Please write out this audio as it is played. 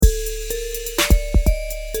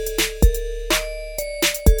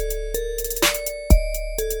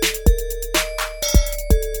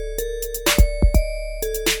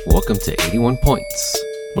welcome to 81 Points,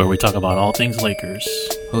 where we talk about all things Lakers.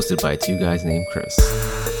 hosted by two guys named Chris.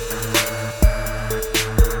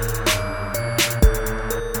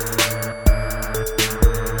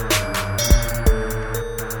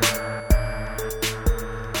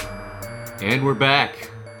 And we're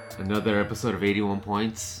back. Another episode of 81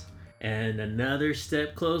 Points. And another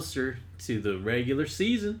step closer to the regular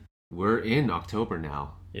season. We're in October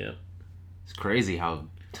now. Yep. It's crazy how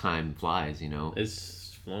time flies, you know. It's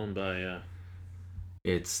flown by, yeah.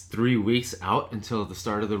 It's 3 weeks out until the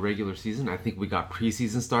start of the regular season. I think we got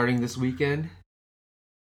preseason starting this weekend.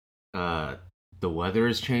 The weather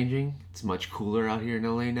is changing. It's much cooler out here in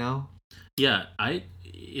LA now. Yeah,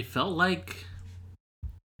 it felt like...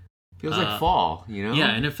 Feels like fall, you know?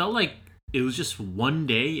 Yeah, and it felt like it was just one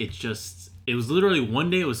day. It was literally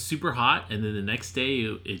one day it was super hot, and then the next day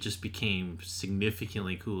it just became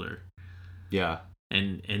significantly cooler. Yeah.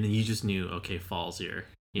 And then you just knew, okay, fall's here.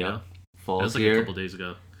 You know? Fall's that was like here. a couple days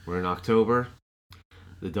ago. We're in October.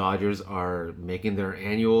 The Dodgers are making their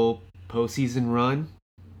annual postseason run.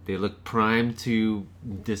 They look primed to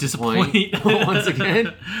disappoint. Once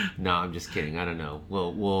again. No, I'm just kidding. I don't know.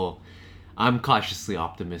 Well, I'm cautiously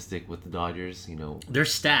optimistic with the Dodgers. You know, they're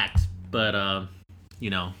stacked, but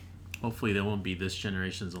hopefully they won't be this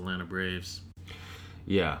generation's Atlanta Braves.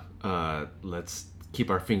 Yeah. Let's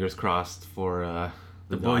keep our fingers crossed for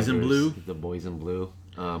the boys in blue. The boys in blue.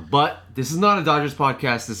 But this is not a Dodgers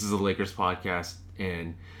podcast. This is a Lakers podcast,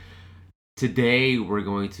 and today we're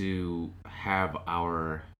going to have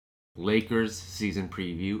our Lakers season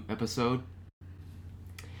preview episode.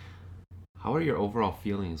 How are your overall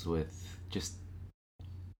feelings with just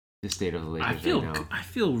the state of the Lakers right now? I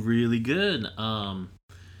feel really good.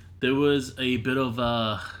 There was a bit of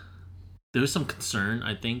there was some concern,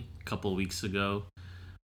 I think, a couple of weeks ago.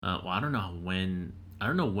 I don't know when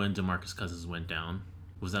DeMarcus Cousins went down.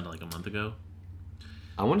 Was that like a month ago?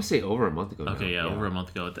 I want to say over a month ago. Okay, yeah, over a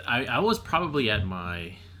month ago. I was probably at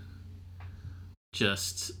my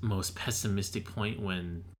just most pessimistic point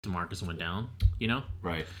when DeMarcus went down, you know?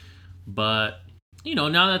 Right. But,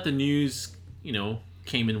 now that the news,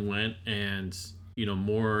 came and went and,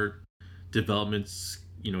 more developments,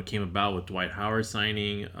 came about with Dwight Howard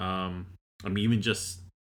signing. Even just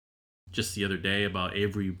the other day about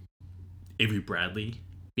Avery Bradley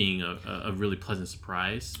being a really pleasant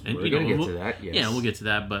surprise. And we're going to get to that, yes. Yeah, we'll get to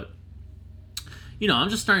that. But, I'm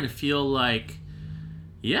just starting to feel like,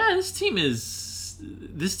 yeah, this team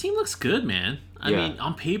looks good, man. I mean,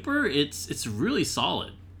 on paper, it's really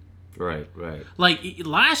solid. Right. Like,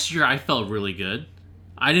 last year, I felt really good.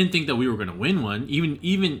 I didn't think that we were going to win one.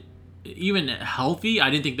 Even healthy, I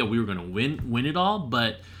didn't think that we were going to win it all.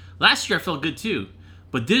 But last year, I felt good, too.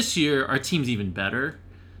 But this year, our team's even better.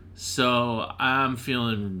 So I'm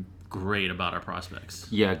feeling great about our prospects.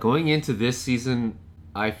 Yeah, going into this season,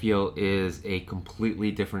 I feel is a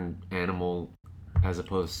completely different animal as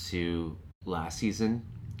opposed to last season.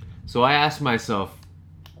 So I asked myself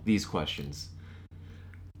these questions.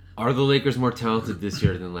 Are the Lakers more talented this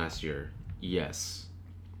year than last year? Yes.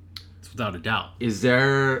 It's without a doubt. Is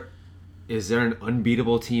there an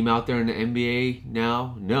unbeatable team out there in the NBA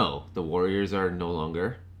now? No. The Warriors are no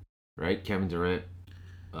longer, right? Kevin Durant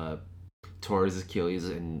tore his Achilles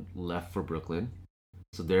and left for Brooklyn.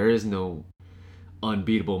 So there is no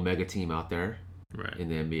unbeatable mega team out there in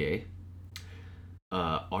the NBA.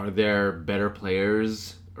 Are there better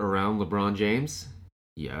players around LeBron James?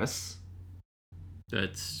 Yes.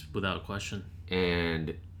 That's without question.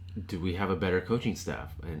 And do we have a better coaching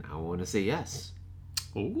staff? And I want to say yes.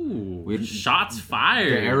 Ooh, shots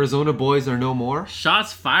fired. The Arizona boys are no more.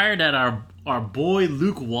 Shots fired at our boy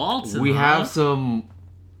Luke Walton. We have some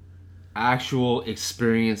actual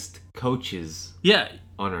experienced coaches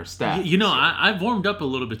on our staff. I've warmed up a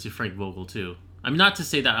little bit to Frank Vogel too. I mean, not to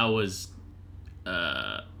say that I was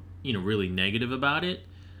really negative about it,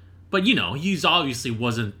 but he's obviously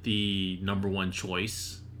wasn't the number one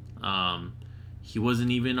choice. He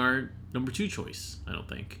wasn't even our number two choice, I don't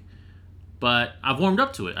think. But I've warmed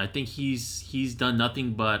up to it. I think he's done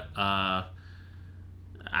nothing but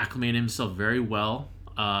acclimate himself very well.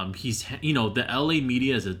 The LA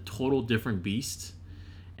media is a total different beast,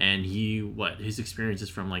 and his experience is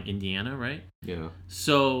from like Indiana, right? Yeah.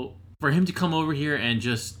 So for him to come over here and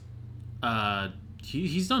just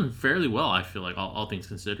he's done fairly well, I feel like, all things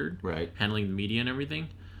considered. Right. Handling the media and everything.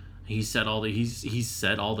 He's said all the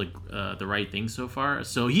right things so far.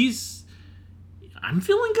 So I'm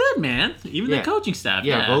feeling good, man. Even the coaching staff.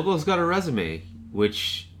 Yeah, Vogel's got a resume,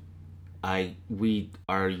 which we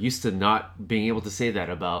are used to not being able to say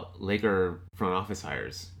that about Laker front office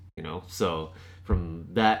hires. So from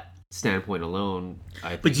that standpoint alone, I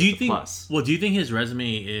think But do you it's a think? plus. Well, do you think his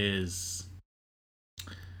resume is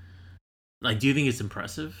like? Do you think it's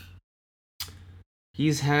impressive?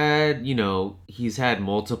 He's had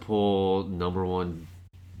multiple number one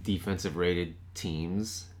defensive rated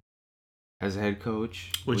teams as a head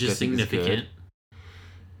coach, Which I is think significant. good.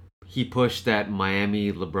 He pushed that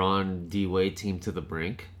Miami LeBron D Wade team to the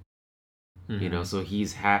brink. Mm-hmm. So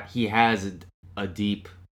he has a deep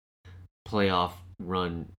playoff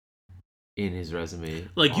run in his resume.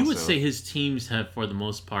 Like you would also. say, his teams have, for the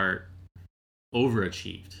most part,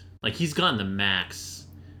 overachieved. Like he's gotten the max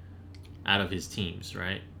out of his teams,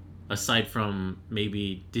 right? Aside from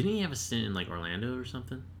maybe, didn't he have a stint in like Orlando or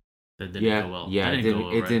something? That didn't go well. Yeah, That didn't go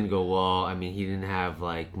well, right? didn't go well. I mean, he didn't have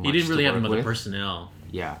like much He didn't really to have work other with. personnel.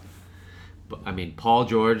 Yeah, but I mean, Paul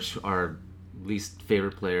George, our least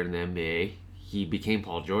favorite player in the NBA, he became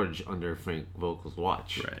Paul George under Frank Vogel's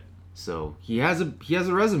watch. Right. So he has a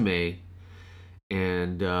resume,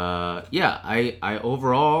 and I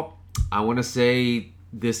overall I want to say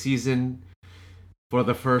this season, for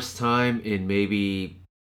the first time in maybe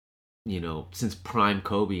since prime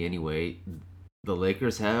Kobe anyway, the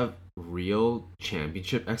Lakers have real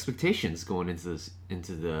championship expectations going into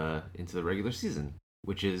the regular season,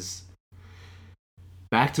 which is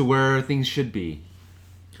back to where things should be.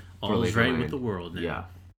 All's right with the world now.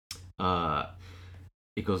 Yeah.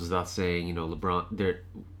 It goes without saying,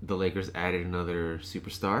 the Lakers added another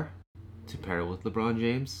superstar to pair with LeBron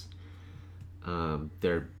James.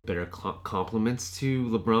 They're better complements to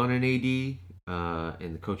LeBron and AD,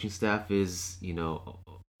 and the coaching staff is,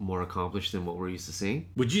 more accomplished than what we're used to seeing.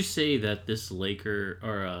 Would you say that this Laker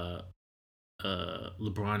or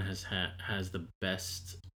LeBron has the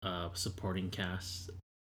best supporting cast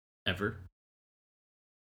ever?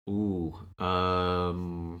 Ooh, I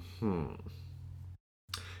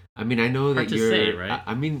mean, I know Hard that to you're. say, right?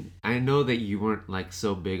 I mean, I know that you weren't like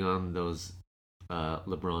so big on those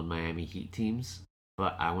LeBron Miami Heat teams,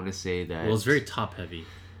 but I want to say that. Well, it's very top heavy.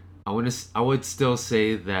 I would still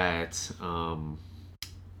say that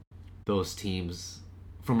those teams,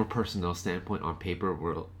 from a personnel standpoint, on paper,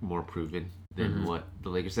 were more proven than what the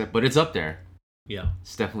Lakers said. But it's up there. Yeah,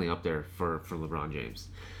 it's definitely up there for LeBron James.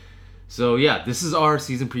 So yeah, this is our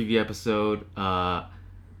season preview episode. I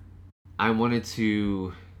wanted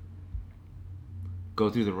to go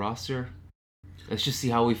through the roster. Let's just see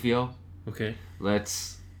how we feel. Okay.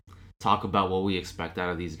 Let's talk about what we expect out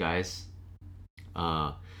of these guys.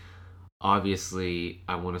 Obviously,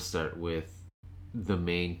 I want to start with the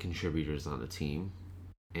main contributors on the team.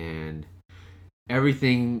 And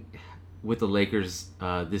everything with the Lakers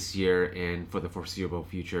this year and for the foreseeable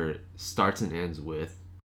future starts and ends with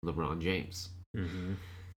LeBron James. Mm-hmm.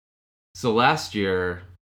 So last year,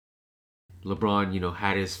 LeBron,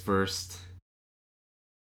 had his first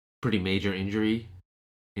pretty major injury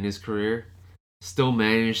in his career. Still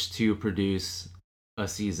managed to produce a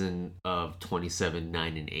season of 27,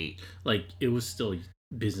 9, and 8. Like, it was still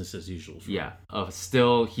business as usual. Yeah.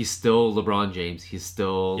 He's still LeBron James. He's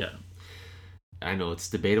still... Yeah. I know it's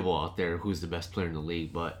debatable out there who's the best player in the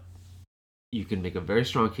league, but you can make a very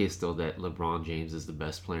strong case still that LeBron James is the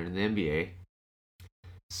best player in the NBA.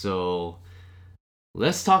 So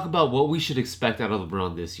let's talk about what we should expect out of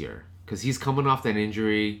LeBron this year. Because he's coming off that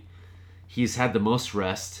injury. He's had the most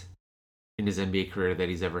rest in his NBA career that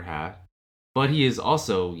he's ever had. But he is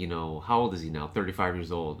also, how old is he now? 35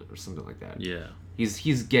 years old or something like that. Yeah.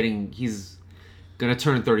 He's going to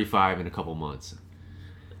turn 35 in a couple months.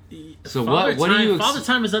 So Father what do you... Father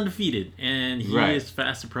Time is undefeated, and he Right. is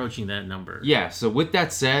fast approaching that number. Yeah, so with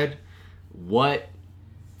that said,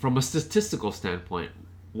 from a statistical standpoint,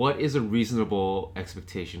 what is a reasonable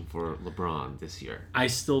expectation for LeBron this year? I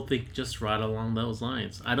still think just right along those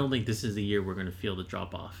lines. I don't think this is the year we're going to feel the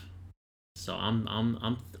drop off. So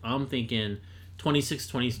I'm thinking 26,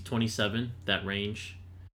 20, 27, that range.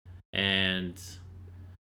 And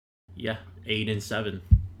yeah, 8 and 7.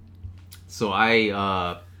 So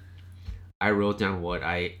I wrote down what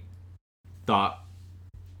I thought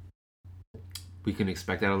we can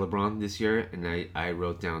expect out of LeBron this year, and I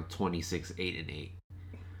wrote down 26, 8, and 8.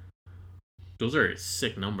 Those are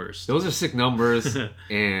sick numbers. Those are sick numbers,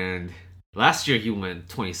 and last year he went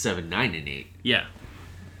 27, 9, and 8. Yeah.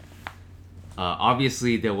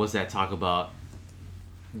 Obviously, there was that talk about...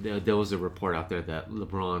 There was a report out there that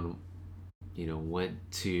LeBron,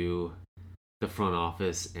 went to the front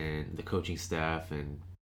office and the coaching staff and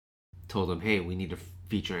told them, hey, we need to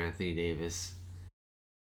feature Anthony Davis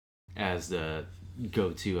as the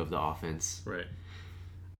go-to of the offense. Right.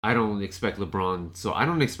 I don't expect LeBron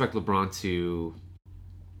to,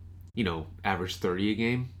 average 30 a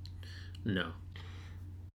game. No.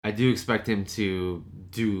 I do expect him to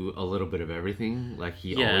do a little bit of everything like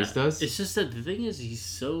he always does. It's just that the thing is, he's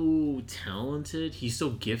so talented, he's so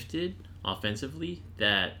gifted offensively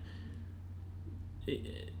that,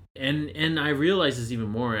 and I realize this even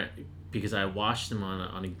more because I watched him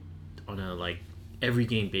on a like every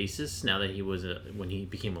game basis. Now that when he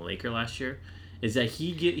became a Laker last year, is that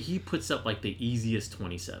he puts up like the easiest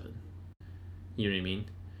 27. You know what I mean?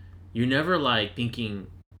 You're never like thinking,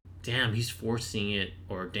 damn, he's forcing it,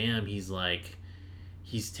 or damn, he's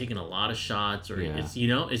taking a lot of shots, or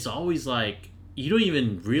it's always like you don't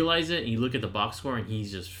even realize it, and you look at the box score, and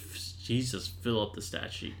he's just fill up the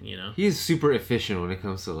stat sheet. He's super efficient when it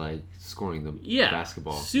comes to like scoring the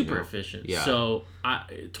basketball. Super efficient. Yeah. So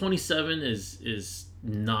 27 is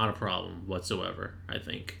not a problem whatsoever. I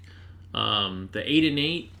think the 8 and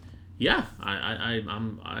 8, yeah,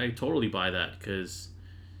 I totally buy that because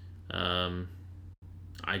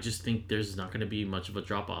I just think there's not going to be much of a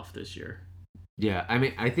drop off this year. Yeah, I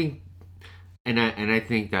mean, I think, and I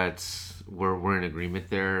think that's we're in agreement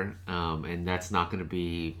there, and that's not going to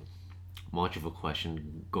be much of a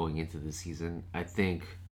question going into the season. I think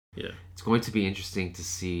it's going to be interesting to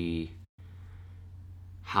see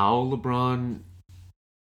how LeBron,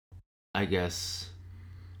 I guess,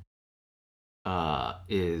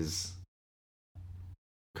 is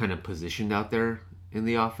kind of positioned out there in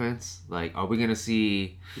the offense. Like, are we gonna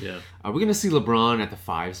see LeBron at the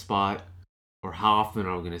 5 spot, or how often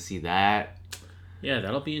are we gonna see that? Yeah,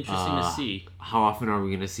 that'll be interesting to see. How often are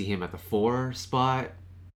we gonna see him at the 4 spot?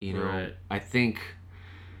 Right. I think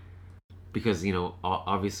because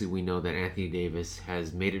obviously we know that Anthony Davis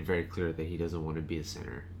has made it very clear that he doesn't want to be a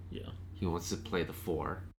center. Yeah, he wants to play the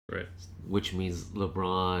 4. Right. Which means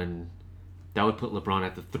LeBron. That would put LeBron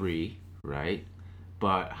at the 3, right?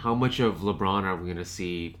 But how much of LeBron are we going to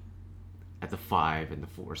see at the 5 and the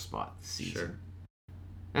 4 spot this season? Sure.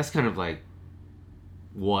 That's kind of like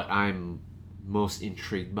what I'm most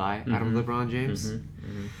intrigued by out of LeBron James.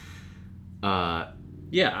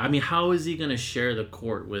 Yeah, I mean, how is he going to share the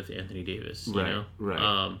court with Anthony Davis? You know?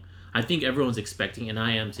 Right. I think everyone's expecting, and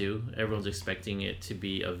I am too, everyone's expecting it to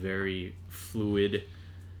be a very fluid,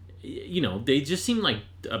 they just seem like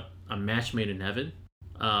a match made in heaven.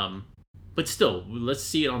 But still, let's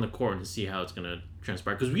see it on the court and see how it's going to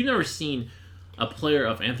transpire. Because we've never seen a player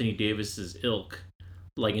of Anthony Davis's ilk,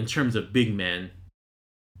 like in terms of big men,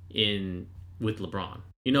 with LeBron.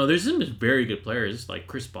 There's some very good players like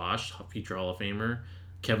Chris Bosh, future Hall of Famer,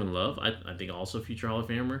 Kevin Love, I think also future Hall of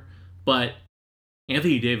Famer. But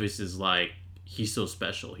Anthony Davis is like, he's so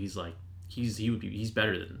special. He's like, he's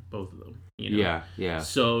better than both of them. Yeah.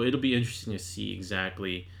 So it'll be interesting to see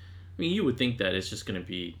exactly. I mean, you would think that it's going to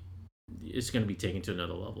be taken to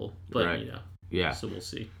another level, but yeah. So we'll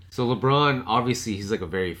see. So LeBron, obviously, he's like a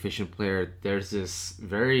very efficient player. There's this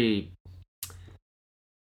very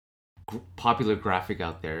popular graphic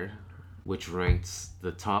out there, which ranks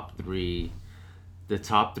the top three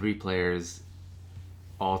players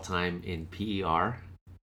all time in PER,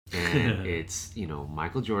 and it's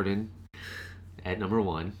Michael Jordan at number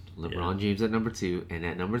 1, LeBron James at number 2, and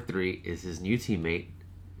at number 3 is his new teammate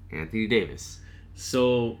Anthony Davis.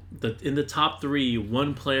 So in the top 3,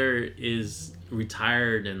 one player is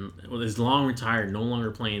retired and is long retired, no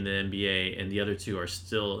longer playing the NBA, and the other 2 are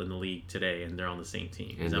still in the league today, and they're on the same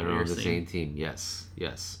team. Is that what you're saying? Same team. Yes.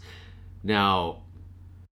 Now,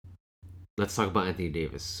 let's talk about Anthony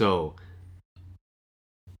Davis. So,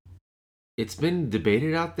 it's been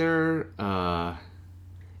debated out there.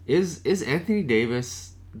 Is Anthony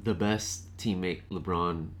Davis the best teammate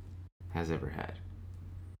LeBron has ever had?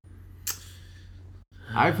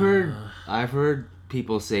 I've heard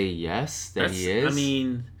people say yes, that he is. I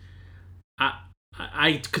mean,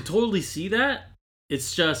 I could totally see that.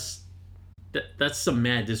 It's just that's some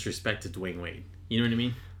mad disrespect to Dwayne Wade. You know what I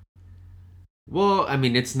mean? Well, I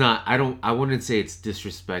mean, it's not. I wouldn't say it's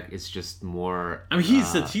disrespect. It's just more. I mean,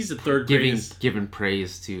 he's the third giving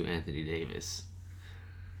praise to Anthony Davis.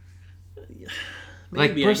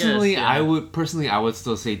 Maybe, personally, I guess, I would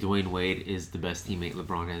still say Dwayne Wade is the best teammate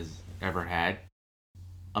LeBron has ever had.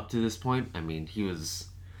 Up to this point, I mean, he was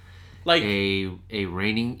like he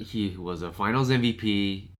was a Finals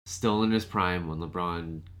MVP, still in his prime when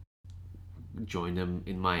LeBron joined him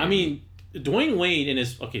in Miami. I mean, Dwayne Wade in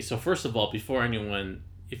his so first of all, before anyone,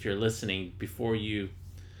 if you're listening, before you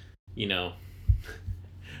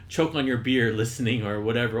choke on your beer listening or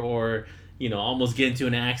whatever, or almost get into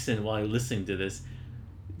an accent while you're listening to this,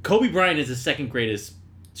 Kobe Bryant is the second greatest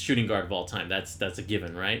shooting guard of all time. That's a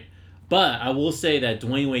given, right? But I will say that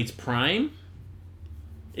Dwayne Wade's prime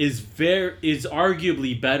is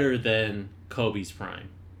arguably better than Kobe's prime.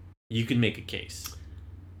 You can make a case.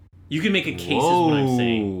 You can make a case, is what I'm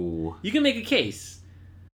saying. You can make a case.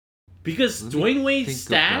 Because Dwayne Wade's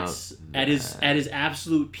stats at his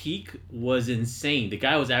absolute peak was insane. The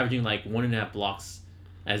guy was averaging like 1.5 blocks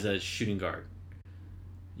as a shooting guard.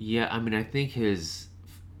 Yeah, I mean, I think his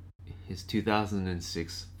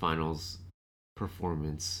 2006 finals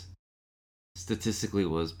performance statistically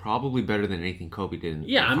was probably better than anything Kobe did.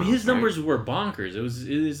 Yeah, I mean, his numbers were bonkers. It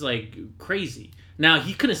was like crazy. Now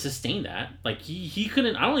he couldn't sustain that. Like he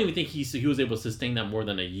couldn't. I don't even think he was able to sustain that more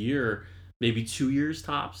than a year, maybe 2 years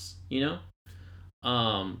tops. You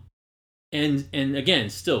know, and again,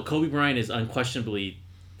 still Kobe Bryant is unquestionably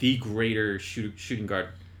the greater shooting guard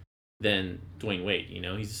than Dwayne Wade. You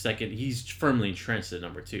know, he's the second. He's firmly entrenched at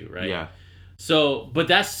number 2, right? Yeah. So, but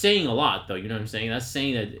that's saying a lot, though. You know what I'm saying? That's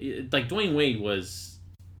saying that, like, Dwayne Wade was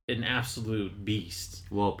an absolute beast.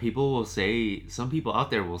 Well, people will say, some people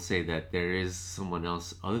out there will say that there is someone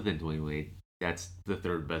else other than Dwayne Wade that's the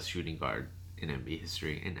third best shooting guard in NBA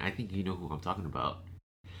history. And I think you know who I'm talking about.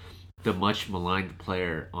 The much maligned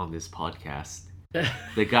player on this podcast.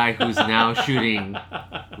 The guy who's now shooting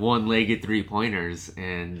one-legged three-pointers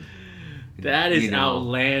and... That is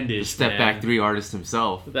outlandish. The step back 3 artist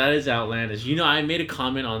himself. That is outlandish. You know, I made a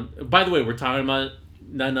comment on. By the way, we're talking about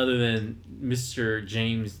none other than Mr.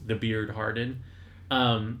 James the Beard Harden.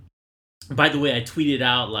 By the way, I tweeted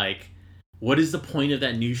out like, "What is the point of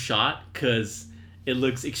that new shot?" Because it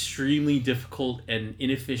looks extremely difficult and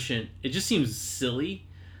inefficient. It just seems silly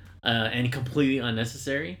and completely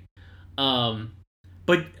unnecessary.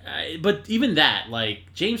 But even that,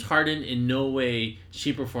 like, James Harden in no way,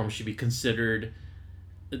 shape, or form should be considered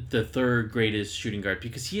the third greatest shooting guard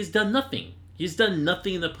because he has done nothing. He's done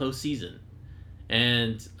nothing in the postseason.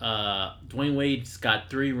 And Dwayne Wade's got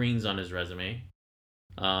 3 rings on his resume.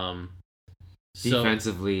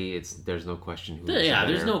 Defensively, there's no question.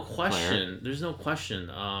 There's no question. Player. There's no question.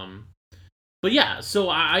 But yeah, so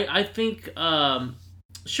I think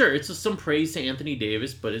sure, it's some praise to Anthony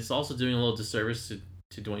Davis, but it's also doing a little disservice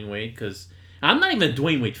to Dwayne Wade because I'm not even a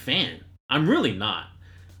Dwayne Wade fan. I'm really not.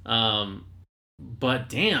 But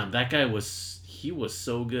damn, that guy was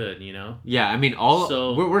so good, you know? Yeah, I mean,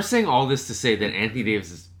 we're saying all this to say that Anthony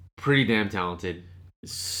Davis is pretty damn talented.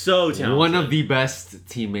 So talented. One of the best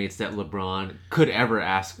teammates that LeBron could ever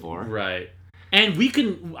ask for. Right. And we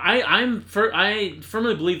can I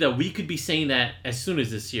firmly believe that we could be saying that as soon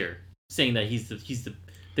as this year, saying that he's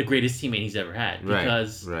the greatest teammate he's ever had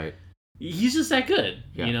because right. He's just that good,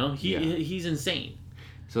 yeah. You know. He's insane.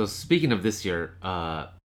 So speaking of this year,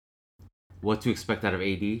 what to expect out of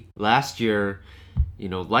AD? Last year, you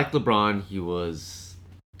know, like LeBron, he was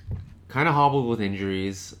kind of hobbled with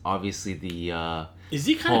injuries. Obviously, is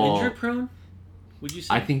he kind of injury prone? Would you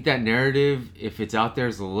say? I think that narrative, if it's out there,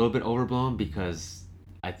 is a little bit overblown because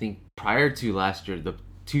I think prior to last year, the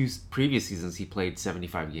 2 previous seasons, he played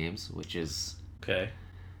 75 games, which is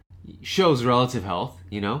shows relative health,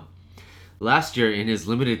 you know. Last year, in his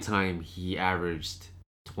limited time, he averaged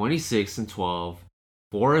 26 and 12,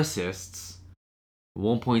 4 assists,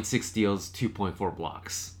 1.6 steals, 2.4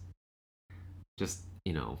 blocks. Just,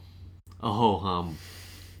 you know, a ho-hum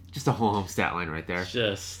stat line right there.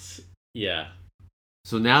 Yeah.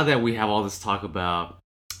 So now that we have all this talk about,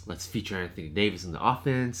 let's feature Anthony Davis in the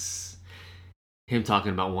offense, him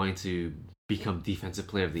talking about wanting to become Defensive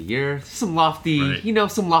Player of the Year, some lofty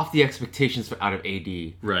expectations out of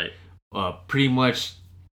AD. Right. Pretty much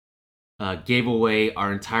gave away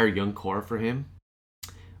our entire young core for him,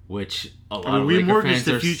 which a lot of Laker fans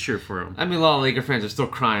the future for him. I mean, a lot of Laker fans are still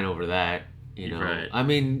crying over that. You know, right. I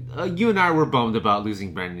mean, you and I were bummed about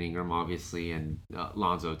losing Brandon Ingram, obviously, and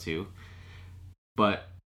Lonzo too. But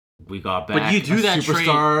we got back but you do that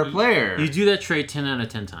superstar player. You do that trade 10 out of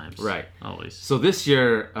 10 times. Right. Always. So this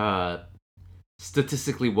year,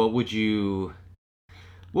 statistically, what would you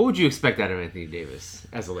expect out of Anthony Davis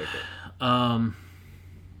as a Laker?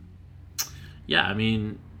 Yeah, I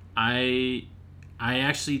mean, I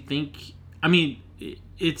actually think, I mean,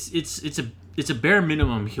 it's a bare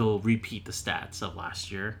minimum he'll repeat the stats of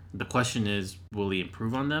last year. The question is, will he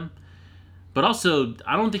improve on them? But also,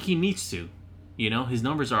 I don't think he needs to. You know, his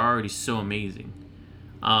numbers are already so amazing.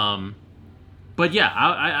 But yeah,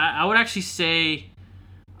 I would actually say,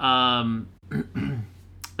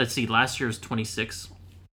 let's see, last year was 26.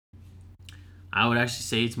 I would actually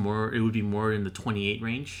say it would be more in the 28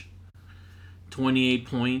 range. 28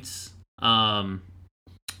 points. 12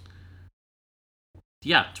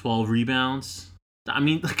 rebounds. I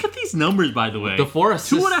mean, look at these numbers, by the way. The 4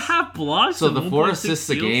 assists. 2.5 blocks. So the 4 assists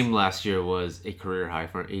a game last year was a career high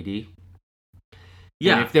for AD.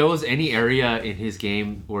 Yeah. And if there was any area in his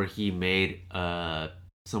game where he made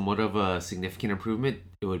somewhat of a significant improvement,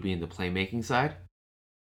 it would be in the playmaking side.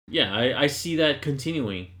 Yeah, I see that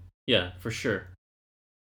continuing. Yeah, for sure.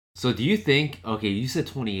 So do you think, okay, you said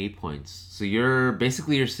 28 points. So you're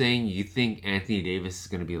saying you think Anthony Davis is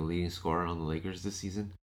going to be the leading scorer on the Lakers this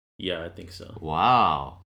season? Yeah, I think so.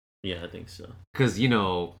 Wow. Yeah, I think so. Cuz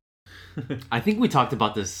I think we talked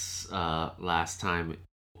about this last time,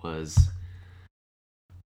 was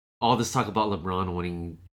all this talk about LeBron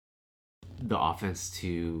wanting the offense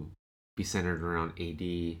to be centered around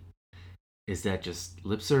AD. Is that just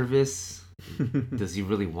lip service? Does he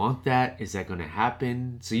really want that? Is that going to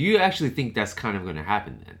happen? So you actually think that's kind of going to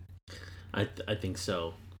happen then? I think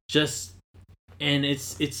so. And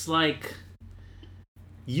it's like,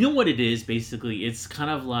 you know what it is basically. It's kind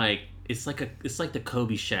of like it's like the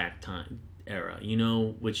Kobe Shaq time era,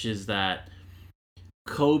 which is that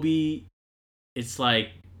Kobe. It's like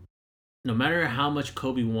no matter how much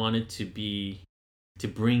Kobe wanted to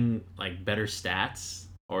bring like better stats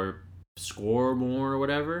or score more or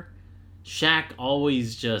whatever, Shaq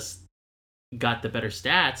always just got the better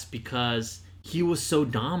stats because he was so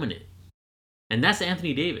dominant. And that's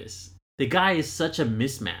Anthony Davis. The guy is such a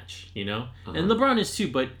mismatch, Uh-huh. And LeBron is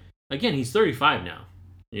too, but again, he's 35 now.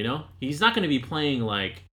 He's not going to be playing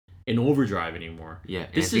like in overdrive anymore. Yeah,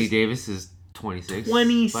 Anthony Davis is 26.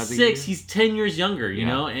 26. He's 10 years younger, you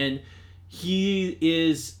know, and he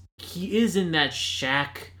is in that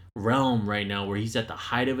Shaq realm right now where he's at the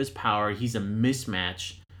height of his power. He's a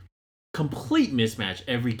mismatch, complete mismatch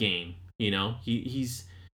every game. He's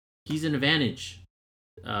an advantage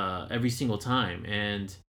every single time,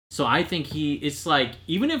 and so I think it's like,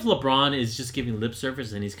 even if LeBron is just giving lip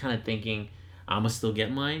service and he's kind of thinking I'ma still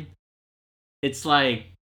get mine, it's like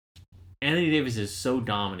Anthony Davis is so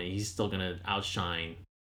dominant, he's still gonna outshine.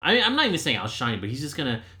 I mean, I'm not even saying outshine, but he's just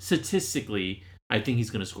gonna, statistically, I think he's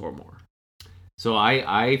gonna score more. So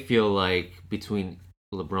I feel like between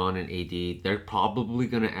LeBron and AD, they're probably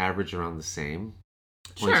gonna average around the same.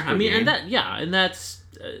 Sure, I mean, game. And that's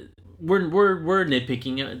we're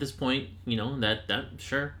nitpicking at this point, that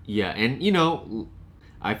sure. Yeah, and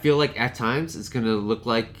I feel like at times it's gonna look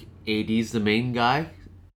like AD's the main guy,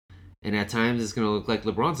 and at times it's gonna look like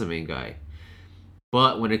LeBron's the main guy.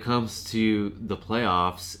 But when it comes to the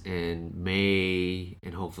playoffs in May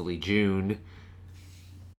and hopefully June,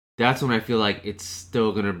 that's when I feel like it's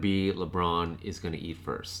still gonna be LeBron is gonna eat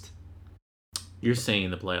first. You're saying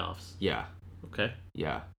the playoffs? Yeah. Okay.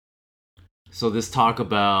 Yeah. So this talk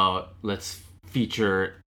about let's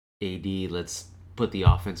feature AD, let's put the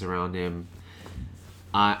offense around him.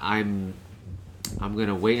 I'm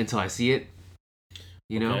gonna wait until I see it.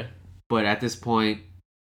 Okay. But at this point,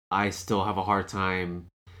 I still have a hard time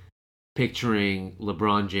picturing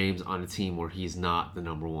LeBron James on a team where he's not the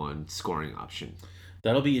number one scoring option.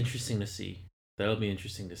 That'll be interesting to see.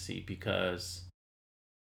 Because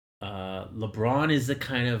LeBron is the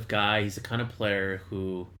kind of guy, he's the kind of player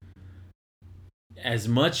who, as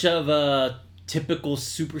much of a typical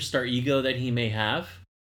superstar ego that he may have,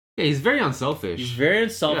 yeah, he's very unselfish.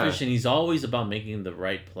 And he's always about making the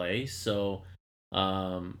right play. So,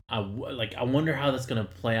 I wonder how that's gonna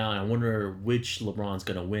play out. I wonder which LeBron's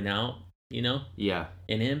gonna win out. Yeah.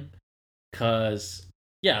 In him, cause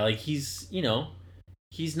like he's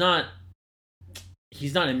not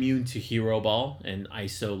immune to hero ball and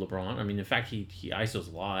ISO LeBron. I mean, in fact, he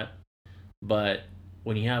ISOs a lot. But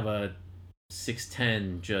when you have a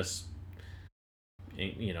 6'10", just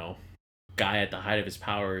guy at the height of his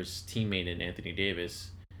powers, teammate in Anthony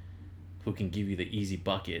Davis, who can give you the easy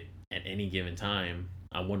bucket at any given time,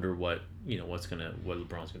 I wonder what LeBron's gonna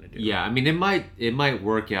do. Yeah, I mean, it might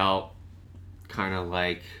work out kind of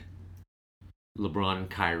like LeBron and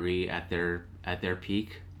Kyrie at their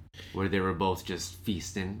peak, where they were both just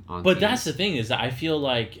feasting on. But teams. That's the thing, is that I feel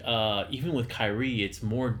like even with Kyrie, it's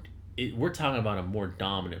more. We're talking about a more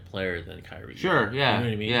dominant player than Kyrie. Sure, yeah, you know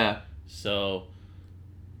what I mean. Yeah. So,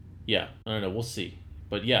 yeah, I don't know. We'll see.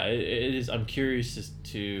 But yeah, it is. I'm curious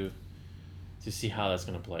to see how that's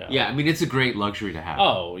going to play out. Yeah, I mean, it's a great luxury to have.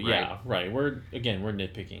 Oh yeah, right. We're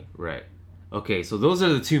nitpicking. Right. Okay, so those are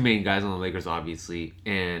the two main guys on the Lakers, obviously,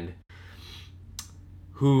 and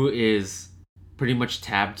who is pretty much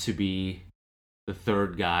tabbed to be the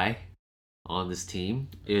third guy on this team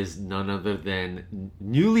is none other than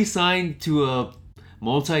newly signed to a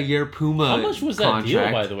multi-year Puma contract. How much was that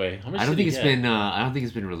deal, by the way? How much I don't think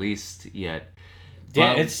it's been released yet.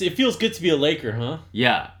 Damn, it feels good to be a Laker, huh?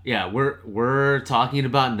 Yeah. We're talking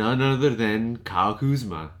about none other than Kyle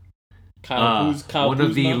Kuzma. Kyle one Kuzma?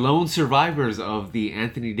 Of the lone survivors of the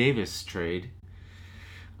Anthony Davis trade.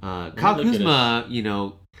 Kyle Kuzma,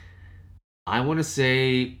 I want to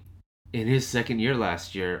say in his second year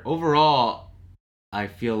last year. Overall, I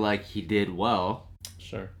feel like he did well.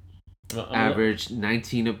 Sure. Averaged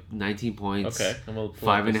 19 points. Okay.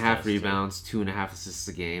 5.5 rebounds, 2.5 assists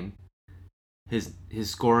a game. His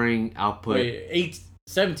scoring output. Wait,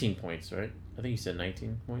 17 points, right? I think you said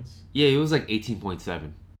 19 points. Yeah, it was like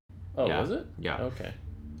 18.7. Oh, yeah. was it? Yeah. Okay.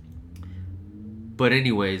 But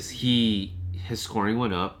anyways, his scoring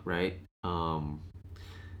went up, right?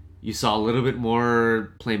 You saw a little bit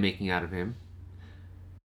more playmaking out of him.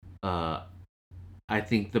 I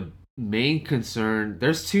think the main concern,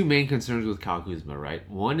 there's two main concerns with Kyle Kuzma, right?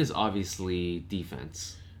 One is obviously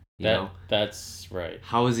defense. You know? That's right.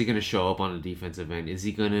 How is he going to show up on the defensive end? Is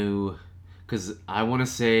he going to... Because I want to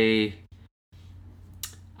say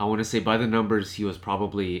by the numbers, he was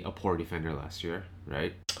probably a poor defender last year,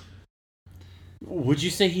 right? Would you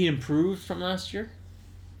say he improved from last year?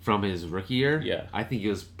 From his rookie year? Yeah. I think he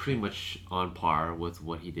was pretty much on par with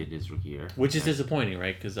what he did his rookie year. Which is disappointing,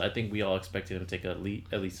 right? Because I think we all expected him to take at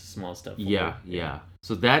least a small step forward. Yeah.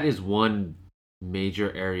 So that is one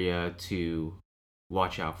major area to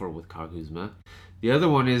watch out for with Kyle Kuzma. The other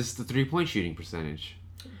one is the 3-point shooting percentage.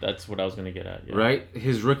 That's what I was going to get at. Yeah. Right?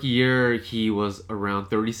 His rookie year, he was around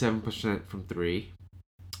 37% from 3.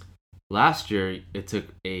 Last year, it took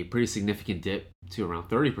a pretty significant dip to around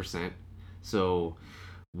 30%. So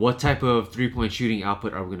what type of 3-point shooting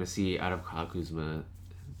output are we going to see out of Kyle Kuzma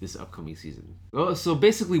this upcoming season? Well, so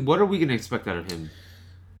basically, what are we going to expect out of him?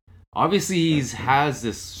 Obviously, he has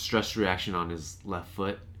this stress reaction on his left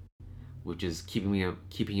foot, which is keeping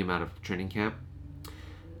him out of training camp.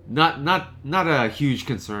 Not a huge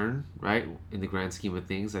concern, right? In the grand scheme of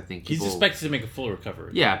things, I think he's expected to make a full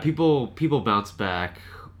recovery. Yeah, people bounce back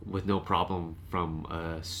with no problem from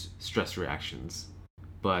stress reactions.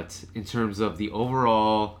 But in terms of his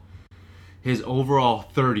overall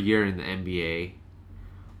third year in the NBA,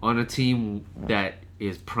 on a team that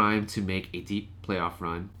is primed to make a deep playoff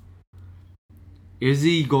run, is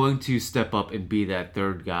he going to step up and be that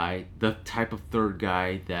third guy, the type of third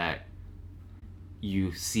guy that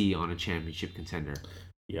you see on a championship contender?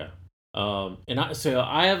 Yeah. I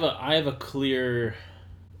have a clear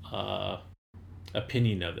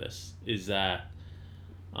opinion of this, is that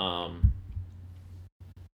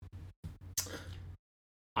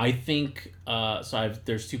I think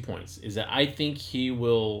there's 2 points. Is that I think he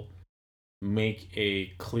will make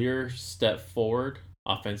a clear step forward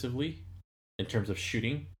offensively in terms of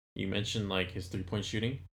shooting. You mentioned like his 3-point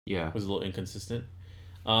shooting. Yeah. Was a little inconsistent.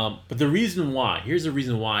 But here's the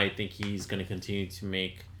reason why I think he's going to continue to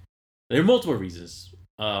make. There are multiple reasons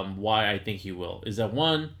why I think he will. Is that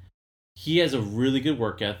one, he has a really good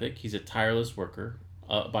work ethic. He's a tireless worker.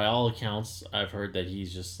 By all accounts, I've heard that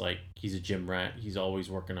he's just like, he's a gym rat. He's always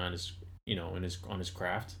working on his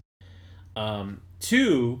craft.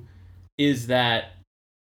 2 is that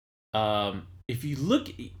if you look,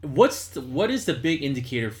 what is the big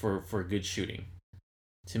indicator for good shooting?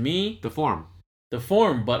 To me, the form,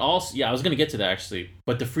 but also, I was gonna get to that actually,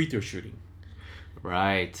 but the free throw shooting.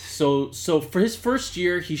 Right. So for his first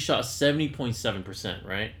year, he shot 70.7%,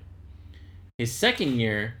 right? His second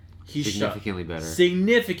year, he significantly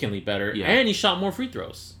better, yeah. And he shot more free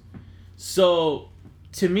throws. So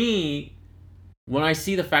to me, when I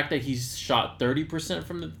see the fact that he's shot 30%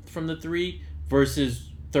 from the 3 versus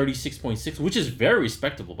 36.6, which is very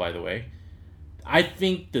respectable, by the way, I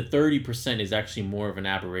think the 30% is actually more of an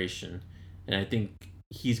aberration, and I think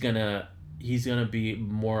he's gonna be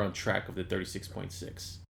more on track of the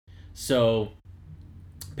 36.6. So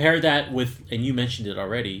pair that with, and you mentioned it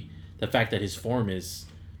already, the fact that his form is,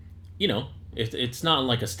 it's not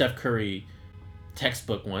like a Steph Curry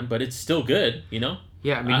textbook one, but it's still good,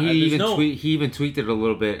 Yeah, I mean, he even tweaked it a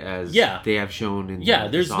little bit, as they have shown in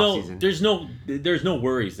this offseason. There's no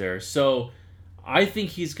worries there. So I think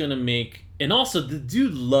he's gonna make, and also the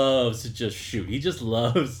dude loves to just shoot. He just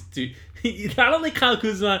loves to. I don't think Kyle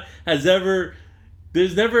Kuzma has ever.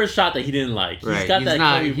 There's never a shot that he didn't like.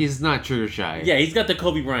 He's not trigger shy. Yeah, he's got the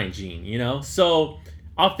Kobe Bryant gene, So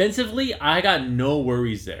offensively, I got no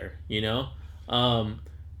worries there.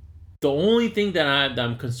 The only thing that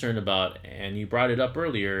I'm concerned about, and you brought it up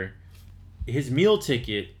earlier, his meal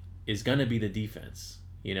ticket is gonna be the defense.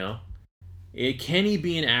 Can he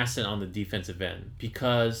be an asset on the defensive end?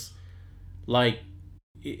 Because,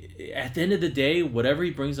 at the end of the day, whatever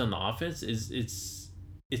he brings on the offense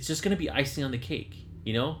it's just gonna be icing on the cake.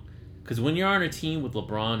 Because when you're on a team with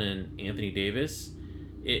LeBron and Anthony Davis,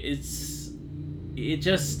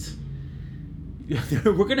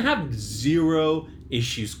 we're gonna have zero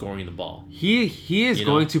issue scoring the ball. He is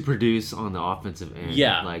going to produce on the offensive end.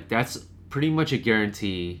 Yeah, that's pretty much a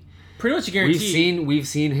guarantee. pretty much guaranteed. We've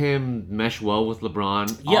seen him mesh well with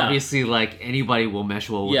LeBron. Yeah. Obviously, like anybody will mesh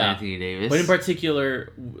well with Anthony Davis. But in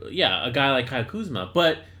particular, a guy like Kyle Kuzma.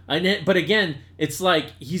 But again, it's like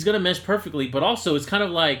he's gonna mesh perfectly. But also, it's kind of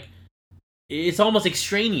like it's almost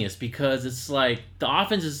extraneous because it's like the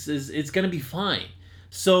offense is it's gonna be fine.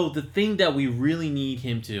 So the thing that we really need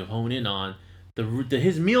him to hone in on,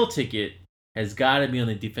 his meal ticket has got to be on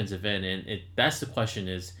the defensive end, and that's the question: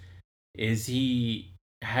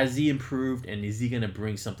 has he improved, and is he going to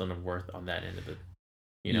bring something of worth on that end of it?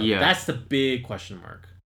 That's the big question mark.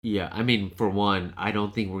 Yeah, I mean, for one, I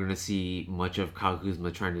don't think we're going to see much of Kyle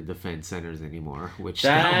Kuzma trying to defend centers anymore. Which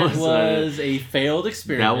that was a failed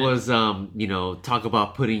experiment. That was, talk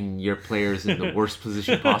about putting your players in the worst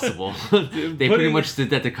position possible. They pretty much did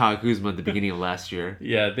that to Kyle Kuzma at the beginning of last year.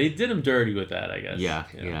 Yeah, they did him dirty with that, I guess.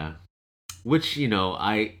 Yeah. Which,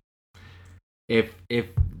 if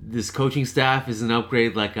this coaching staff is an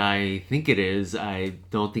upgrade like I think it is, I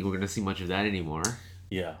don't think we're going to see much of that anymore.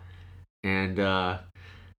 Yeah. And,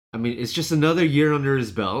 I mean, it's just another year under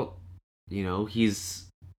his belt. He's,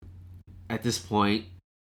 at this point,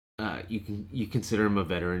 you consider him a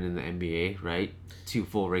veteran in the NBA, right? 2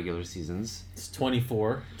 full regular seasons. He's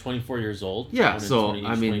 24 years old. Yeah, so,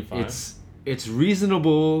 I mean, 25. It's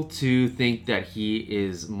reasonable to think that he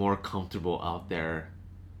is more comfortable out there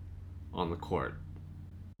on the court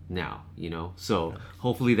now, So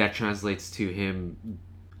hopefully that translates to him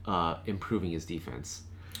improving his defense.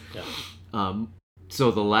 Yeah. So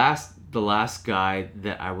the last guy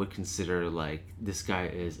that I would consider like this guy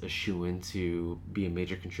is a shoo-in to be a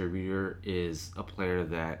major contributor is a player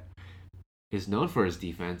that is known for his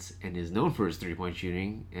defense and is known for his 3-point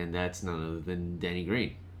shooting, and that's none other than Danny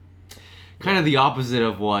Green. Kind of the opposite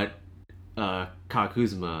of what Kyle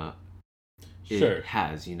Kuzma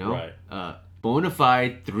has, Right. Bona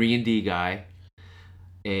fide 3-and-D guy,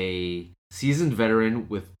 a seasoned veteran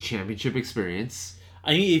with championship experience.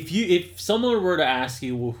 I mean, if someone were to ask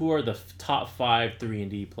you, well, who are the top 5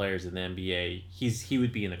 3-and-D players in the NBA, he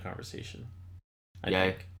would be in the conversation. I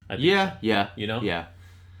think yeah. so. Yeah.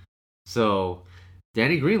 So,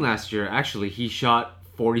 Danny Green last year, actually, he shot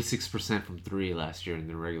 46% from 3 last year in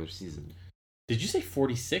the regular season. Did you say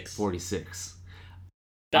 46? 46.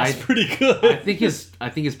 That's pretty good. I think his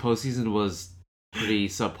postseason was pretty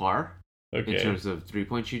subpar in terms of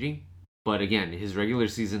 3-point shooting. But again, his regular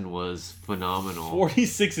season was phenomenal.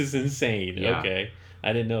 46 is insane. Yeah. Okay.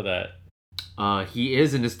 I didn't know that. He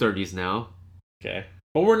is in his 30s now. Okay.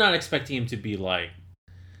 But we're not expecting him to be like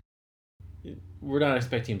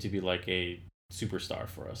a superstar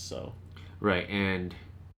for us, so. Right, and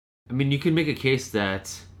I mean, you can make a case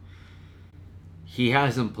that he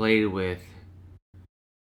hasn't played with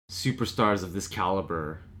superstars of this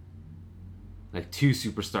caliber, like 2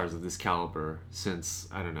 superstars of this caliber since,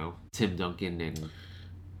 I don't know, Tim Duncan and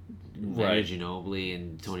Manu Ginobili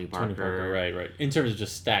and Tony Parker. Right. In terms of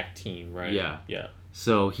just stacked team, right? Yeah.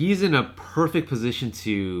 So he's in a perfect position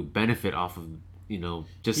to benefit off of,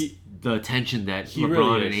 the attention that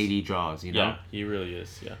LeBron and AD draws, Yeah, he really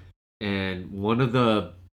is, yeah. And one of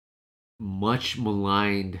the much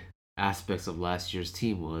maligned aspects of last year's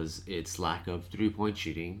team was its lack of 3-point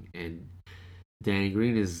shooting, and Danny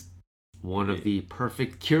Green is one of the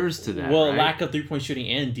perfect cures to that. Well, right? Lack of 3-point shooting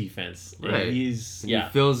and defense. Right. And he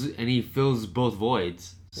fills both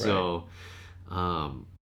voids. Right. So,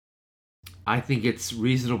 I think it's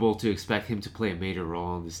reasonable to expect him to play a major role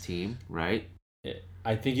on this team, right?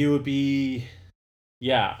 I think it would be,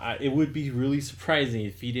 it would be really surprising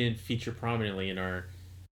if he didn't feature prominently in our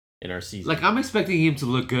season. Like, I'm expecting him to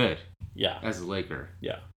look good. Yeah. As a Laker.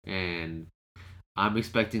 Yeah. And I'm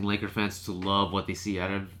expecting Laker fans to love what they see out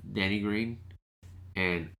of Danny Green.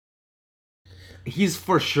 And he's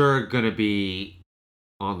for sure going to be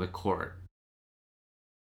on the court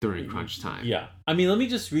during crunch time. Yeah. I mean, let me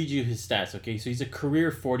just read you his stats, okay? So he's a career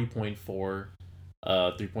 40.4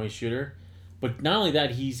 3-point shooter. But not only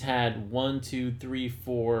that, he's had 5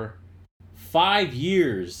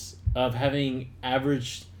 years of having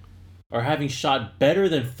averaged or having shot better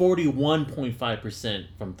than 41.5%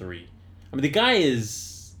 from 3. I mean, the guy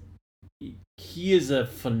is a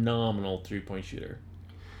phenomenal 3-point shooter.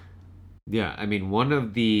 Yeah, I mean, one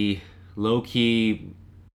of the low-key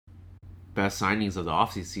best signings of the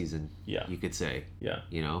offseason, you could say. Yeah.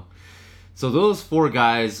 So those 4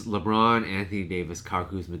 guys, LeBron, Anthony Davis, Kyle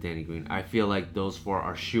Kuzma, Danny Green, I feel like those 4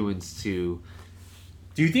 are shoo-ins to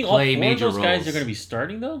Do you think all 4 of those guys are going to be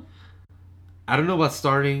starting, though? I don't know about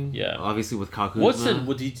starting. Yeah. Obviously, with Kyle Kuzma. Was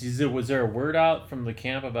there a word out from the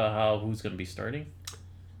camp about who's going to be starting?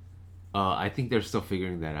 I think they're still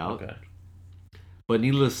figuring that out. Okay. But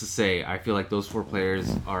needless to say, I feel like those four players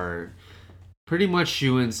are pretty much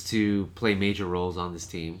shoo-ins to play major roles on this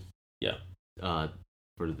team. Yeah.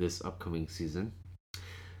 For this upcoming season.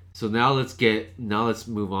 So now let's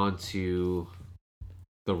move on to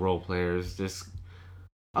the role players. There's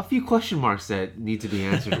a few question marks that need to be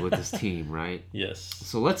answered with this team, right? Yes.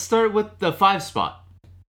 So let's start with the 5 spot.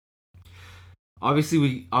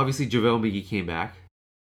 Obviously JaVale McGee came back.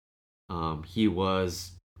 He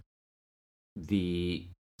was the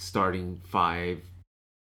starting 5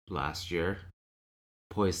 last year,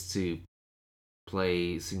 poised to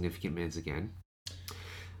play significant minutes again.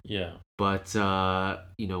 Yeah. But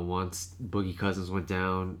once Boogie Cousins went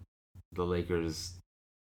down, the Lakers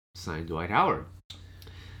signed Dwight Howard.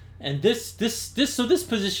 And this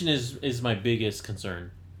position is my biggest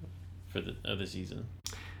concern for the season.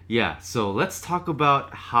 Yeah, so let's talk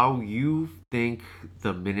about how you think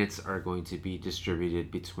the minutes are going to be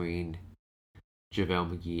distributed between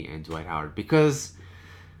JaVale McGee and Dwight Howard. Because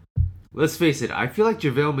let's face it, I feel like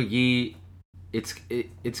JaVale McGee,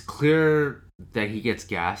 it's clear that he gets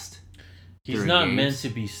gassed. He's not meant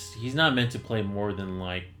to play more than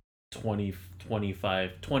like 20 to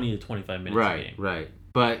 25 minutes a game. Right.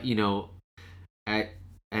 But,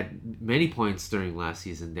 at many points during last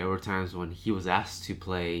season, there were times when he was asked to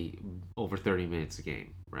play over 30 minutes a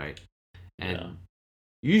game, right? And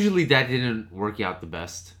usually that didn't work out the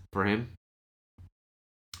best for him.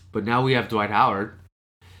 But now we have Dwight Howard.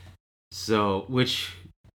 So, which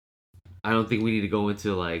I don't think we need to go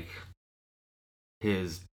into like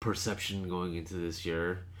his perception going into this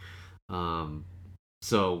year.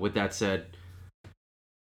 So with that said,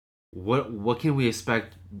 what can we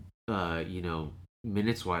expect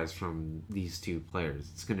minutes wise from these two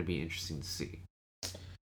players? It's going to be interesting to see.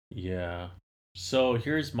 Yeah. So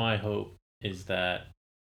here's my hope is that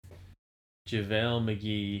JaVale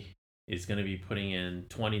McGee is going to be putting in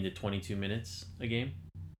 20 to 22 minutes a game.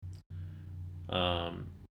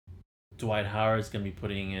 Dwight Howard is going to be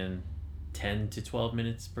putting in 10 to 12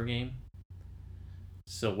 minutes per game.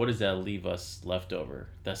 So what does that leave us left over?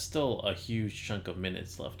 That's still a huge chunk of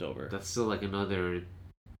minutes left over. That's still like another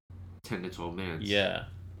 10 to 12 minutes. Yeah.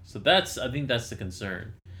 So I think that's the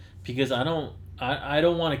concern. Because I don't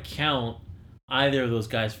want to count either of those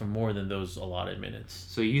guys for more than those allotted minutes.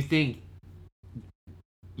 So you think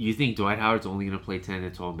Dwight Howard's only going to play 10 to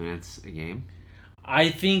 12 minutes a game? I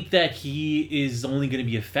think that he is only going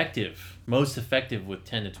to be most effective with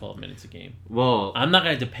 10 to 12 minutes a game. Well, I'm not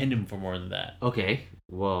going to depend him for more than that. Okay.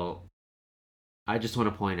 Well, I just want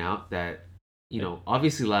to point out that,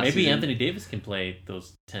 obviously last season... Maybe Anthony Davis can play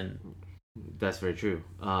those 10. That's very true.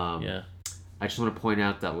 Yeah. I just want to point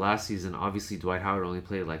out that last season, obviously Dwight Howard only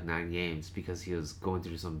played like 9 games because he was going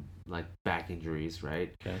through some like back injuries,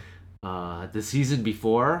 right? Okay. The season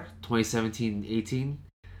before, 2017-18,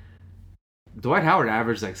 Dwight Howard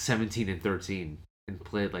averaged like 17 and 13 and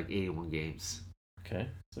played like 81 games. Okay.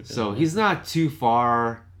 So he's not too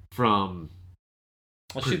far from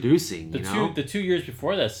producing, The 2 years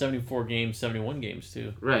before that, 74 games, 71 games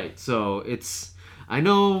too. Right. So I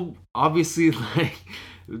know obviously like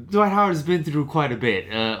Dwight Howard's been through quite a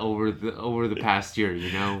bit over the past year,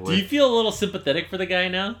 Do you feel a little sympathetic for the guy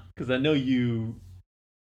now? Because I know you.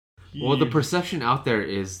 Well, the perception out there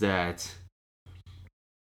is that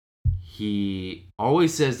he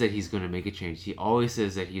always says that he's going to make a change. He always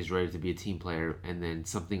says that he's ready to be a team player, and then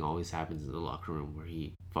something always happens in the locker room where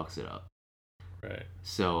he fucks it up. Right.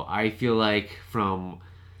 So I feel like from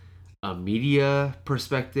a media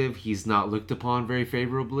perspective, he's not looked upon very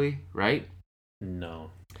favorably, right?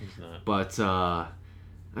 No, he's not. But,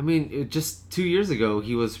 just 2 years ago,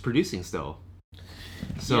 he was producing still.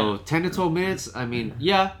 So 10 to 12 minutes, I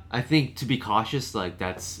think to be cautious, like,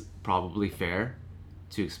 that's probably fair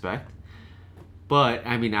to expect. But,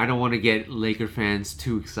 I don't want to get Laker fans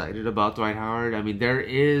too excited about Dwight Howard. There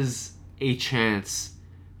is a chance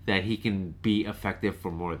that he can be effective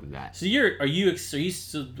for more than that. So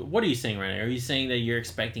what are you saying right now? Are you saying that you're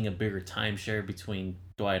expecting a bigger timeshare between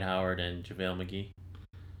Dwight Howard and JaVale McGee?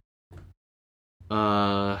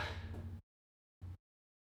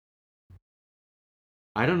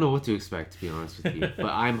 I don't know what to expect, to be honest with you. But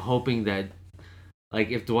I'm hoping that, like,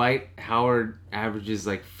 if Dwight Howard averages,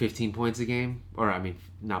 like, 15 points a game, or,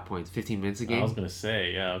 not points, 15 minutes a game. I was going to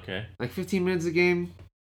say, yeah, okay. Like, 15 minutes a game,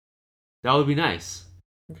 that would be nice.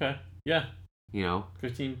 Okay, yeah.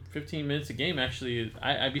 15 minutes a game, actually,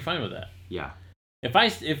 I'd be fine with that. Yeah.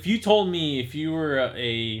 If you told me, if you were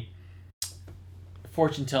a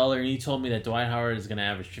fortune teller and you told me that Dwight Howard is going to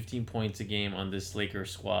average 15 points a game on this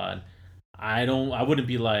Lakers squad, I wouldn't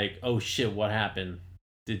be like, oh shit, what happened?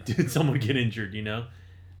 Did someone get injured,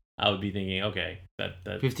 I would be thinking, okay,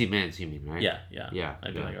 that 15 minutes, you mean, right? yeah. Yeah.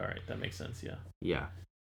 I'd be yeah. like, all right, that makes sense. Yeah. Yeah.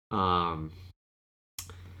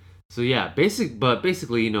 So yeah,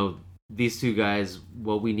 basically, these two guys,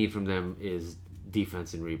 what we need from them is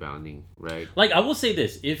defense and rebounding, right? Like, I will say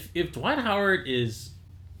this: if Dwight Howard is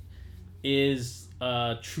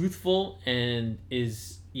truthful and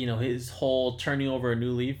is his whole turning over a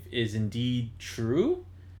new leaf is indeed true,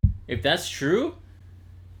 if that's true,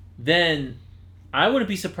 then I wouldn't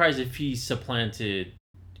be surprised if he supplants JaVale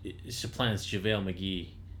McGee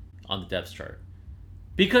on the depth chart.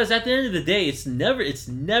 Because at the end of the day, it's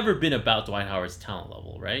never been about Dwight Howard's talent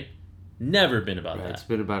level, right? Never been about that. It's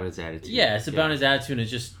been about his attitude. Yeah, it's about his attitude, and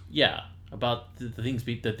it's just about the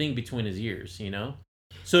thing between his ears,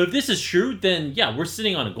 So if this is true, then we're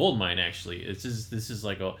sitting on a gold mine. Actually, this is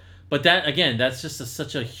like but that again, that's just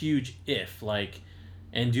such a huge if. Like,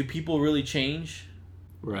 and do people really change?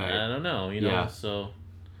 Right. I don't know. Yeah.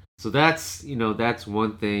 So that's that's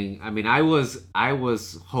one thing. I mean, I was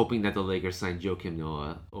hoping that the Lakers signed Joakim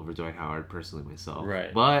Noah over Dwight Howard personally myself.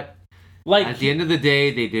 Right. But at the end of the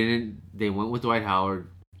day, they didn't. They went with Dwight Howard.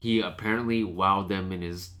 He apparently wowed them in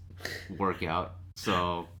his workout.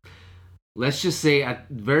 So let's just say, at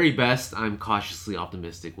very best, I'm cautiously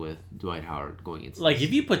optimistic with Dwight Howard going into. Like,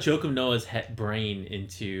 if you put Joakim Noah's brain and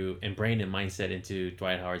mindset into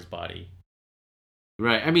Dwight Howard's body.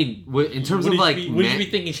 Right. I mean, in terms of would you be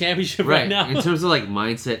thinking championship right now? In terms of like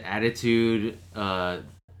mindset, attitude,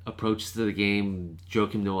 approach to the game,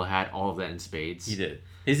 Joakim Noah had all of that in spades. He did.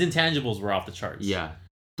 His intangibles were off the charts. Yeah.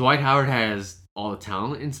 Dwight Howard has all the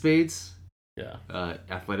talent in spades. Yeah.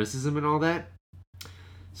 Athleticism and all that.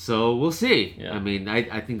 So we'll see. Yeah. I mean,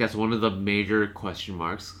 I think that's one of the major question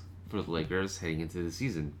marks for the Lakers heading into the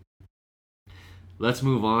season. Let's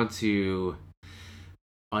move on to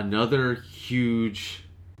another huge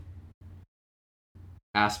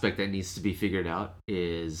aspect that needs to be figured out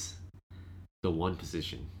is the one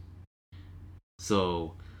position.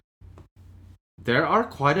 So there are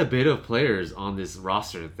quite a bit of players on this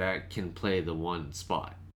roster that can play the one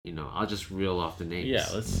spot. I'll just reel off the names. Yeah,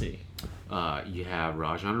 let's see. You have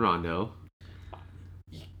Rajon Rondo.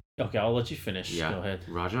 Okay, I'll let you finish. Yeah, go ahead.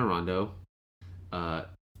 Rajon Rondo.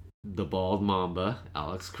 The bald Mamba,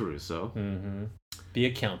 Alex Caruso. Mm-hmm. The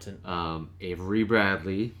accountant. Avery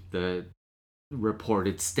Bradley, the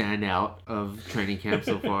reported standout of training camp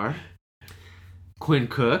so far. Quinn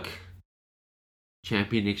Cook,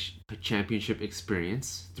 championship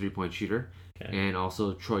experience, 3-point shooter. Okay. And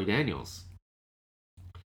also Troy Daniels.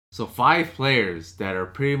 So 5 players that are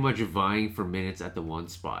pretty much vying for minutes at the one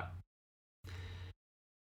spot.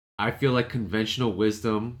 I feel like conventional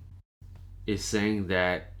wisdom is saying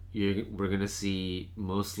that we're going to see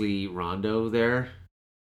mostly Rondo there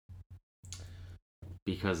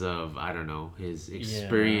because of, I don't know, his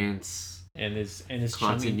experience and his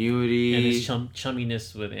continuity and his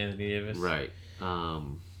chumminess with Anthony Davis. Right.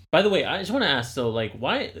 By the way, I just want to ask though, like,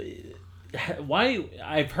 why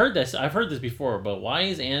I've heard this before, but why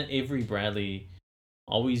is Avery Bradley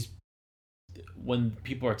always, when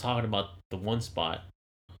people are talking about the one spot,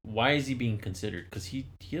 why is he being considered? Because he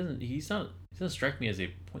doesn't strike me as a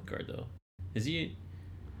point guard though. Is he?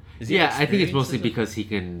 Yeah, I think it's mostly because he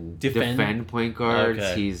can defend point guards.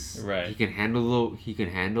 Okay. He can handle.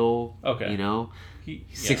 Okay.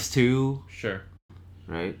 He's 6'2". Sure.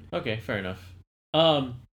 Right. Okay, fair enough.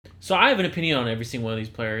 So I have an opinion on every single one of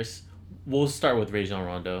these players. We'll start with Rajon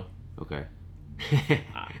Rondo. Okay.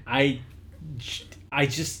 I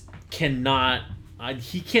just cannot.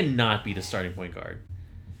 He cannot be the starting point guard.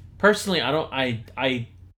 Personally, I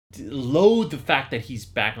loathe the fact that he's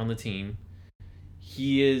back on the team.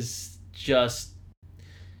 He is just.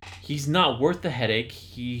 He's not worth the headache.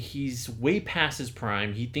 He's way past his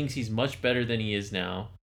prime. He thinks he's much better than he is now.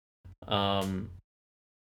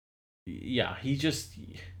 Yeah, he just.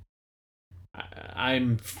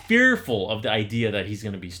 I'm fearful of the idea that he's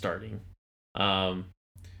going to be starting. So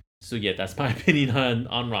yeah, that's my opinion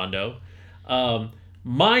on Rondo.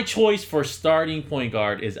 My choice for starting point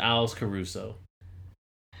guard is Alex Caruso.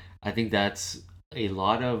 I think that's a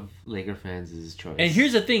lot of Laker fans' choice. And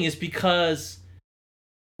here's the thing, is because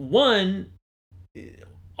one,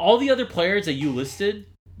 all the other players that you listed,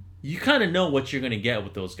 you kind of know what you're going to get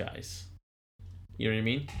with those guys. You know what I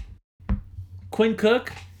mean? Quinn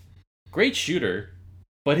Cook, great shooter,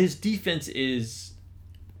 but his defense it's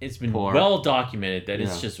been poor. Well documented that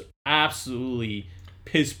it's just absolutely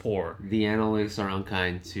piss poor. The analysts are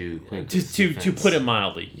unkind to Quinn Cook's to defense. put it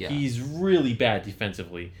mildly. Yeah. He's really bad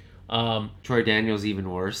defensively. Troy Daniels even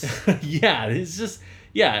worse. it's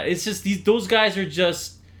just those guys are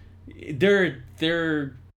just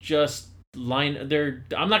they're just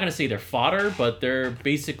I'm not gonna say they're fodder, but they're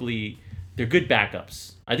good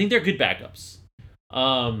backups. I think they're good backups.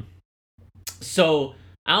 So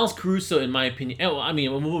Alex Caruso, in my opinion, I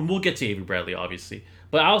mean, we'll get to Avery Bradley, obviously,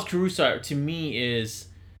 but Alex Caruso to me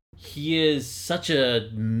he is such a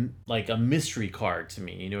mystery card to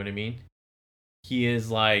me. You know what I mean? He is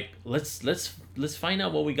like, let's find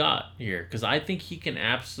out what we got here, because I think he can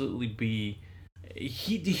absolutely be.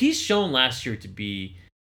 He's shown last year to be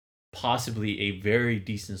possibly a very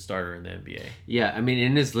decent starter in the NBA. Yeah, I mean,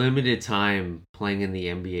 in his limited time playing in the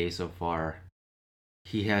NBA so far,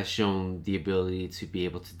 he has shown the ability to be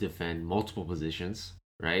able to defend multiple positions,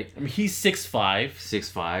 right? I mean, he's 6'5".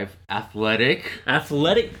 6'5", athletic.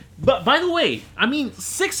 But by the way, I mean,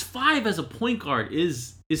 6'5" as a point guard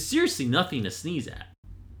is seriously nothing to sneeze at.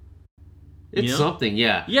 It's something,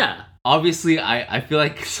 yeah. Yeah. Obviously, I feel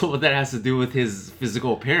like some of that has to do with his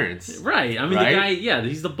physical appearance. Right. I mean, the guy,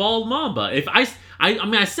 he's the bald mamba. If I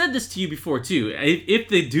mean, I said this to you before, too. If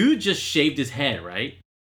the dude just shaved his head, right?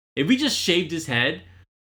 If he just shaved his head,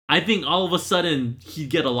 I think all of a sudden he'd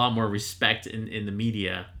get a lot more respect in the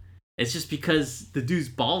media. It's just because the dude's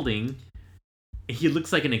balding. He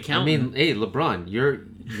looks like an accountant. I mean, hey, LeBron,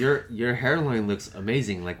 your hairline looks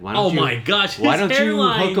amazing. Like, why don't oh my gosh, why don't you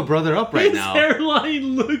hook a brother up right now? His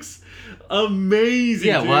hairline looks amazing.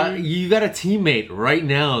 Yeah, dude. well, you got a teammate right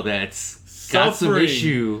now that's got some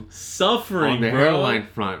issue suffering on the bro. hairline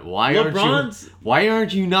front. Why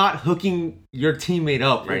aren't you not hooking your teammate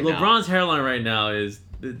up right now? LeBron's hairline right now is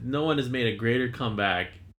no one has made a greater comeback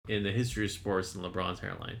in the history of sports than LeBron's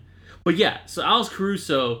hairline. But yeah, so Alex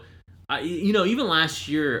Caruso. Even last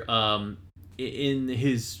year, in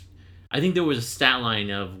his, I think there was a stat line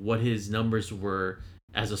of what his numbers were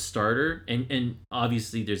as a starter, and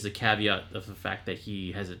obviously there's a caveat of the fact that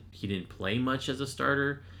he didn't play much as a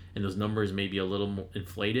starter, and those numbers may be a little more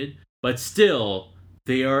inflated, but still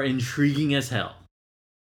they are intriguing as hell.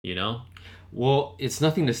 You know? Well, it's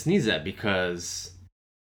nothing to sneeze at, because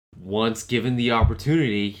once given the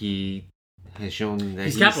opportunity, he has shown that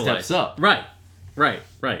he steps up. Right.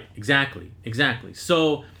 Exactly.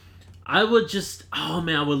 So I would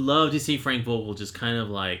love to see Frank Vogel just kind of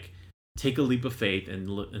like take a leap of faith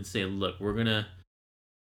and say, look, we're gonna,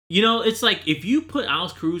 it's like if you put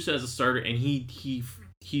Alex Caruso as a starter and he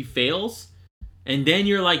fails, and then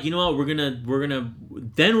you're like, you know what, we're gonna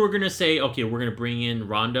say, okay, we're gonna bring in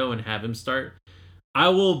Rondo and have him start.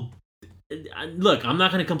 I'm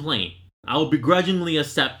not gonna complain. I will begrudgingly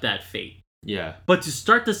accept that fate. Yeah. But to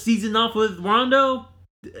start the season off with Rondo,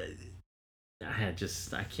 I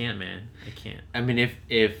can't, man. I can't. I mean,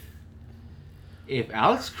 if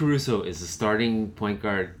Alex Caruso is a starting point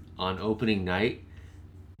guard on opening night,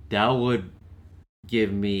 that would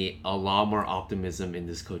give me a lot more optimism in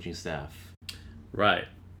this coaching staff. Right.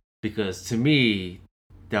 Because to me,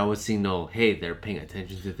 that would signal, hey, they're paying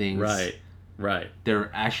attention to things. Right.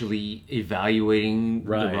 They're actually evaluating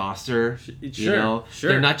the roster. Sure.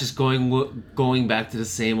 They're not just going back to the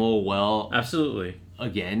same old well. Absolutely.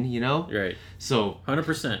 Again, Right. So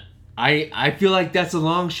 100%. I feel like that's a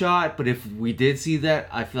long shot, but if we did see that,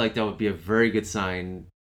 I feel like that would be a very good sign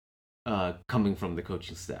coming from the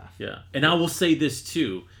coaching staff. Yeah. And I will say this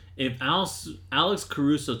too. If Alex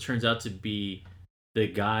Caruso turns out to be the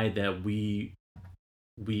guy that we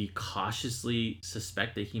cautiously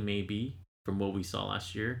suspect that he may be, from what we saw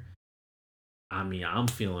last year, I mean, I'm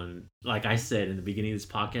feeling, like I said in the beginning of this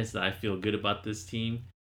podcast, that I feel good about this team.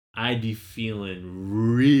 I'd be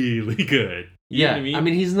feeling really good. You know what I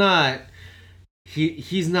mean? He's not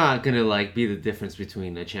gonna like be the difference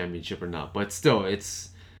between a championship or not, but still,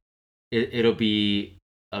 it'll be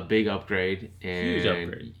a big upgrade, and huge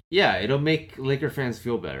upgrade. Yeah, it'll make Laker fans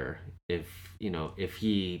feel better if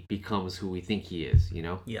he becomes who we think he is.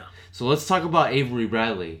 Yeah. So let's talk about Avery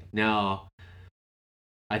Bradley now.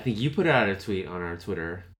 I think you put out a tweet on our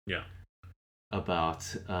Twitter. Yeah. About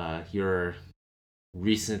your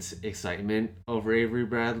recent excitement over Avery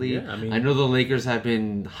Bradley. Yeah, I know the Lakers have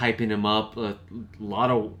been hyping him up. A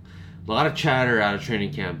lot of chatter out of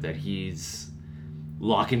training camp that he's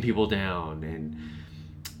locking people down, and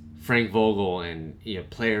Frank Vogel and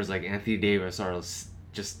players like Anthony Davis are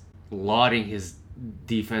just lauding his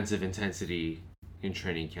defensive intensity in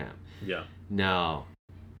training camp. Yeah. Now,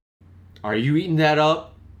 are you eating that up?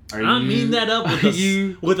 I'm eating that up with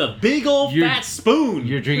a big old fat spoon.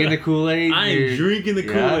 You're drinking the Kool-Aid? I'm drinking the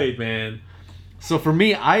Kool-Aid, man. So for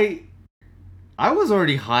me, I was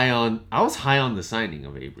already high on the signing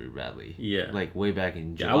of Avery Bradley. Yeah. Like way back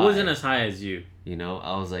in July. I wasn't as high as you.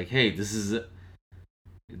 I was like, hey, this is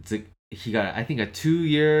he got, I think, a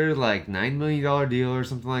 2-year, like $9 million deal or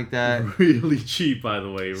something like that. Really cheap, by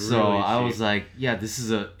the way. Really So I cheap. was like, yeah,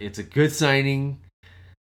 it's a good signing.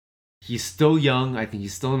 He's still young. I think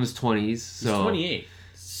he's still in his 20s. So he's 28,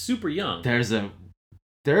 super young. There's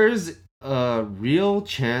a real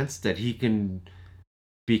chance that he can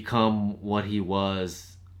become what he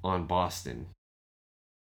was on Boston.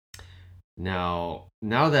 Now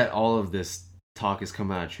that all of this talk has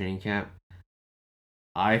come out of training camp,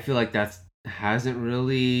 I feel like that hasn't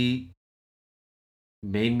really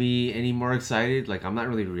made me any more excited. Like, I'm not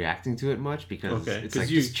really reacting to it much because it's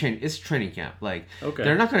like it's training camp. Like,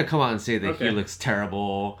 they're not going to come out and say that he looks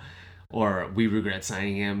terrible or we regret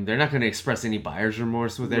signing him. They're not going to express any buyer's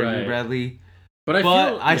remorse with Avery Bradley. But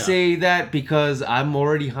I say that because I'm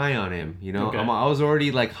already high on him. You know, I was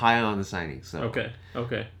already like high on the signing. So okay.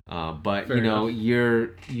 But fair enough.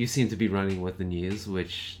 You seem to be running with the news,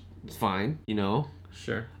 which is fine. You know.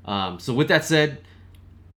 Sure. So with that said,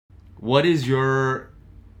 what is your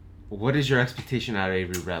expectation out of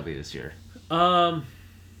Avery Bradley this year? I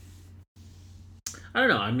don't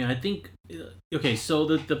know. I mean, I think okay.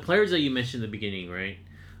 So the players that you mentioned in the beginning, right?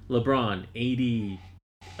 LeBron, AD,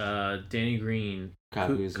 Danny Green,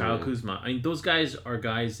 Kyle Kuzma. I mean, those guys are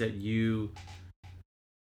guys that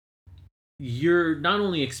you're not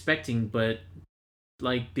only expecting, but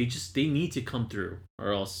like they need to come through,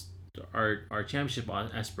 or else our championship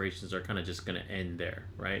aspirations are kind of just gonna end there,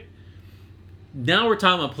 right? Now we're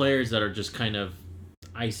talking about players that are just kind of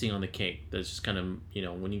icing on the cake. That's just kind of, you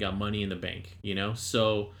know, when you got money in the bank, you know?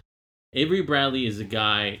 So Avery Bradley is a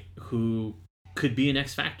guy who could be an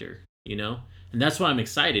X factor, you know? And that's why I'm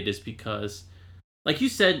excited, is because, like you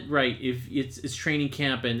said, right, if it's training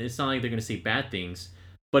camp and it's not like they're going to say bad things,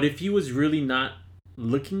 but if he was really not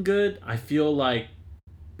looking good, I feel like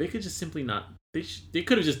they could just simply not, they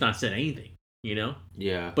could have just not said anything, you know?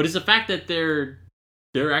 Yeah. But it's the fact that they're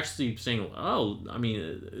actually saying, oh, I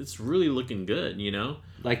mean, it's really looking good, you know?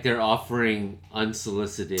 Like they're offering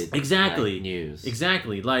unsolicited news.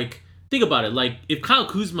 Exactly. Like, think about it. Like, if Kyle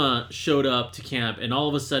Kuzma showed up to camp and all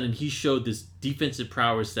of a sudden he showed this defensive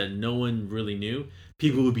prowess that no one really knew,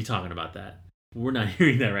 people would be talking about that. We're not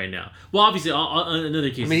hearing that right now. Well, obviously, in other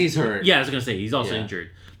cases... I mean, he's hurt. Yeah, I was going to say, he's also injured.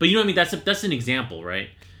 But you know what I mean? That's an example, right?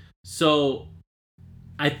 So,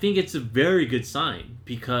 I think it's a very good sign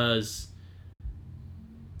because...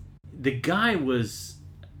 the guy was,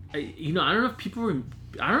 you know, I don't know if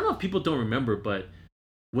people don't remember, but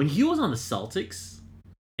when he was on the Celtics,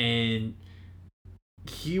 and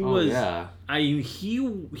he was,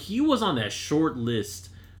 he was on that short list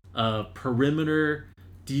of perimeter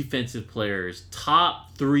defensive players,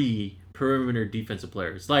 top 3 perimeter defensive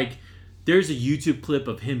players. Like, there's a YouTube clip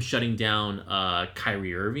of him shutting down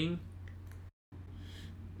Kyrie Irving.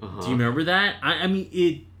 Do you remember that? I mean,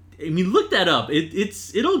 look that up.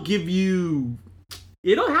 It'll have you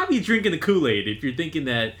drinking the Kool-Aid if you're thinking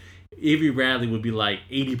that Avery Bradley would be like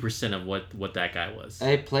 80% of what that guy was.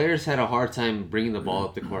 Hey, players had a hard time bringing the ball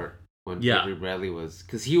up the court when Avery Bradley was,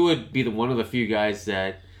 because he would be one of the few guys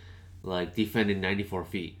that like defended 94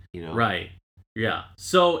 feet. You know, right? Yeah.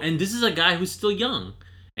 So, and this is a guy who's still young.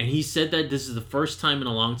 And he said that this is the first time in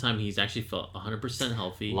a long time he's actually felt 100%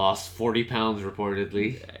 healthy. Lost 40 pounds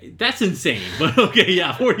reportedly. That's insane. But okay,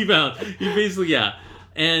 yeah, 40 pounds. He basically, yeah.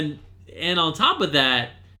 And on top of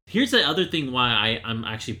that, here's the other thing why I'm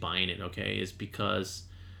actually buying it, okay, is because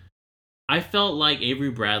I felt like Avery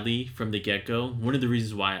Bradley from the get-go, one of the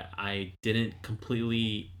reasons why I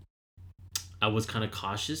was kind of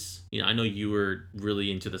cautious. You know, I know you were really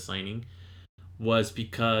into the signing, was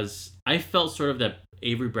because I felt sort of that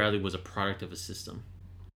Avery Bradley was a product of a system.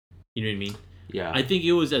 You know what I mean? Yeah. I think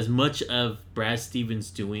it was as much of Brad Stevens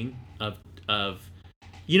doing of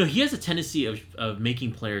you know, he has a tendency of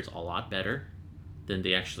making players a lot better than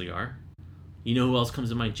they actually are. You know who else comes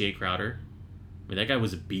to mind? Jay Crowder. I mean, that guy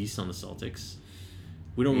was a beast on the Celtics.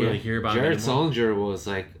 We don't really hear about him anymore. Jared Sullinger was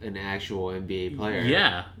like an actual NBA player.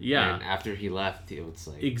 Yeah. And after he left, it was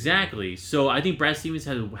like... Exactly. So I think Brad Stevens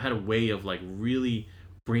had a way of like really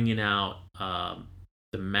bringing out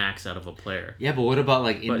the max out of a player. Yeah, but what about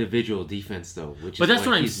like individual defense though? But that's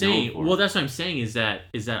what I'm saying. Well, that's what I'm saying is that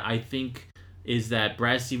I think is that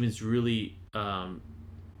Brad Stevens really,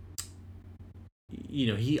 you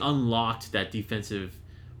know, he unlocked that defensive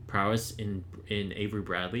prowess in Avery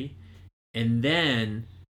Bradley, and then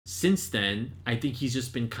since then, I think he's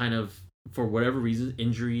just been kind of, for whatever reason,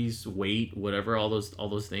 injuries, weight, whatever, all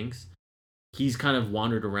those things. He's kind of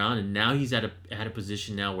wandered around, and now he's at a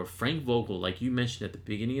position now where Frank Vogel, like you mentioned at the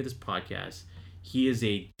beginning of this podcast, he is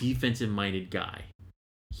a defensive-minded guy.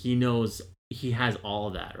 He knows he has all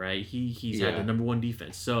of that, right? He's had the number one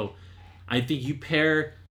defense. So I think you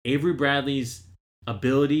pair Avery Bradley's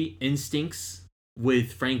ability, instincts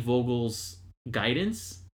with Frank Vogel's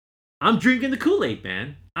guidance. I'm drinking the Kool-Aid,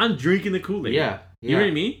 man. I'm drinking the Kool-Aid. Yeah. You know what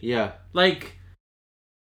I mean? Yeah. Like,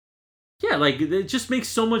 yeah, like it just makes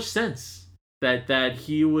so much sense that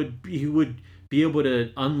he would be able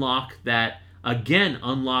to unlock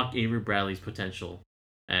Avery Bradley's potential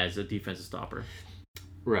as a defensive stopper.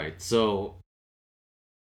 Right. So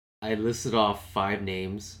I listed off 5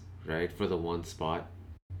 names, right, for the 1 spot.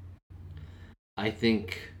 I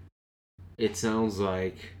think it sounds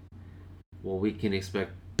like we can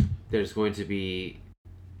expect there's going to be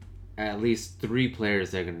at least 3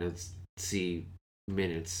 players that are going to see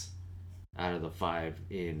minutes out of the 5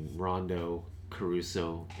 in Rondo,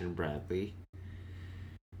 Caruso, and Bradley.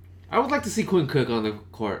 I would like to see Quinn Cook on the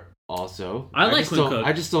court also. I like Quinn Cook.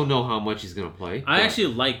 I just don't know how much he's going to play. I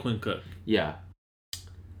actually like Quinn Cook. Yeah.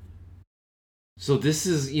 So this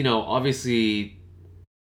is, obviously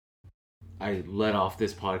I led off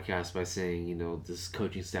this podcast by saying, this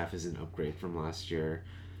coaching staff is an upgrade from last year.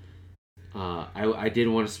 I did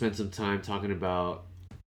want to spend some time talking about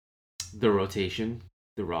the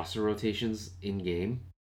roster rotations in game.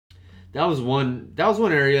 That was one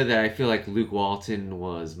area that I feel like Luke Walton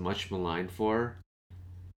was much maligned for.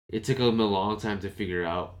 It took him a long time to figure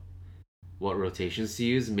out what rotations to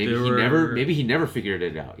use. Maybe he never figured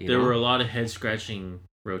it out. There were a lot of head scratching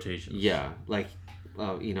rotations. Yeah, like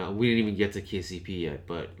we didn't even get to KCP yet,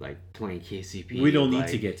 but like playing KCP, we don't need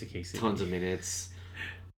to get to KCP. Tons of minutes,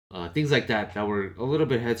 things like that were a little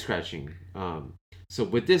bit head scratching. So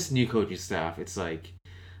with this new coaching staff, it's like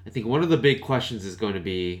I think one of the big questions is going to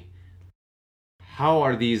be, how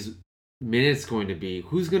are these minutes going to be?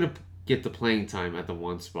 Who's going to get the playing time at the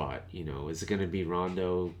 1 spot? Is it going to be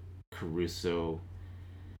Rondo, Caruso,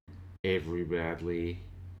 Avery Bradley?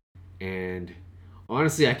 And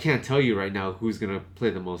honestly, I can't tell you right now who's going to play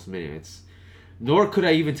the most minutes. Nor could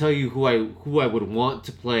I even tell you who I would want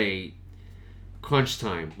to play crunch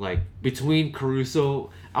time. Like between Caruso,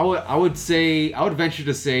 I would venture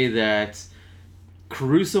to say that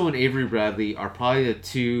Caruso and Avery Bradley are probably the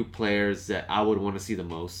 2 players that I would want to see the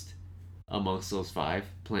most amongst those 5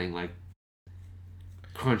 playing like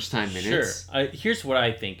crunch time minutes. Sure. Here's what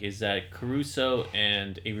I think is that Caruso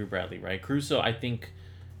and Avery Bradley, right? Caruso, I think,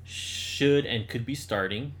 should and could be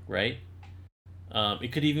starting, right?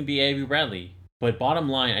 It could even be Avery Bradley. But bottom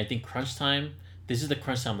line, I think crunch time, this is the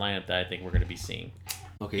crunch time lineup that I think we're going to be seeing.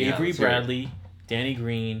 Okay, Avery Bradley, Danny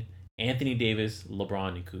Green, Anthony Davis,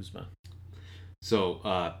 LeBron, and Kuzma.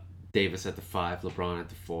 So, Davis at the 5, LeBron at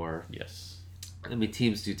the 4. Yes. I mean,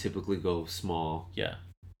 teams do typically go small. Yeah.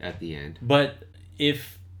 At the end. But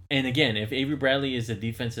if Avery Bradley is a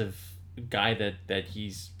defensive guy that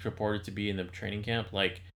he's purported to be in the training camp,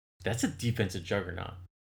 like, that's a defensive juggernaut.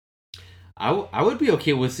 I would be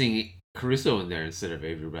okay with seeing Caruso in there instead of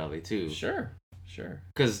Avery Bradley too. Sure.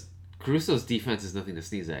 Because Caruso's defense is nothing to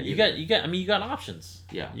sneeze at. You got options.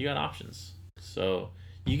 Yeah. You got options. So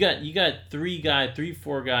you got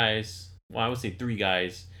 4 guys. Well, I would say 3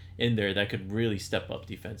 guys in there that could really step up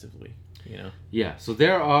defensively. Yeah. So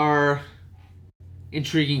there are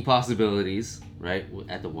intriguing possibilities, right,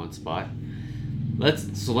 at the 1 spot.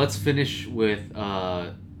 Let's finish with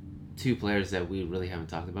 2 players that we really haven't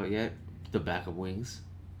talked about yet. The backup wings.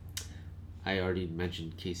 I already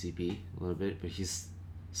mentioned KCP a little bit, but he's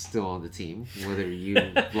still on the team, whether you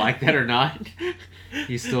like that or not.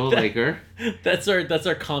 He's still a Laker. That's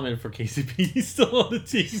our comment for KCP. He's still on the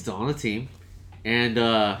team. He's still on the team, and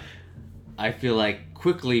I feel like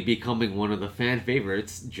quickly becoming one of the fan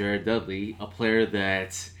favorites, Jared Dudley, a player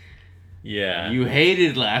that you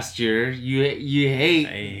hated last year. You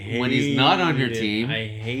hate when he's not on your team. I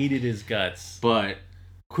hated his guts, but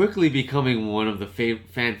quickly becoming one of the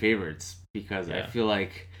fan favorites because I feel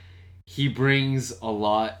like he brings a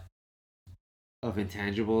lot of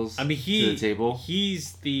intangibles to the table.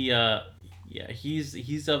 He's the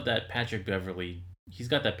he's of that Patrick Beverly. He's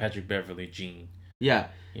got that Patrick Beverly gene. Yeah.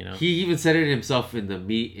 He even said it himself in the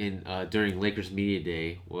during Lakers media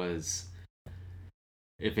day was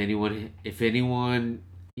if anyone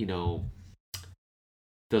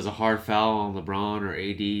does a hard foul on LeBron or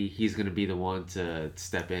AD, he's gonna be the one to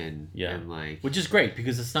step in. Yeah, and which is great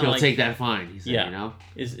because it's not he'll take that fine. He said,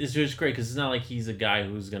 it's just great because it's not like he's a guy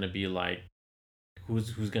who's gonna be like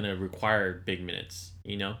who's gonna require big minutes.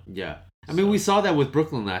 Yeah, I mean we saw that with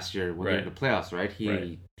Brooklyn last year when they were in the playoffs, right?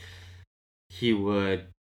 He would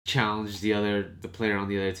challenge the player on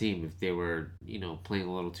the other team if they were playing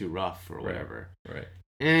a little too rough or whatever. Right.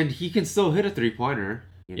 And he can still hit a 3-pointer.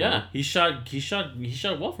 He shot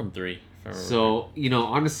well from 3. So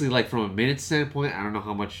honestly, like from a minute standpoint, I don't know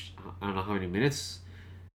how much I don't know how many minutes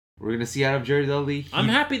we're going to see out of Jared Dudley. I'm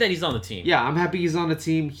happy that he's on the team. Yeah, I'm happy he's on the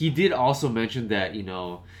team. He did also mention that,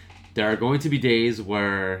 there are going to be days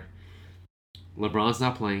where LeBron's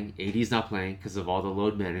not playing, AD's not playing because of all the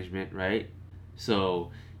load management, right?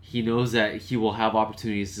 So he knows that he will have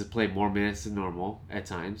opportunities to play more minutes than normal at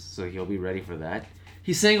times, so he'll be ready for that.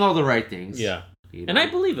 He's saying all the right things. Yeah. And I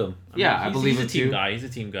believe him. I believe him too. He's a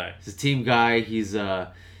team guy. He's a team guy. He's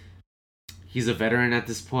a veteran at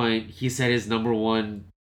this point. He said his number one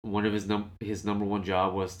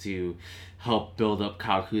job was to help build up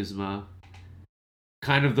Kyle Kuzma.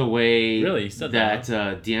 Kind of the way really? He said that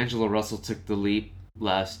D'Angelo Russell took the leap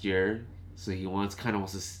last year. So he wants to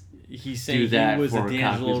He's saying he was a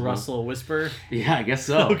D'Angelo Russell whisperer? Yeah, I guess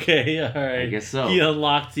so. Okay, all right. I guess so. He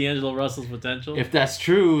unlocked D'Angelo Russell's potential? If that's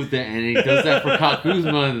true, and he does that for Kyle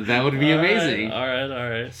Kuzma, that would be amazing. All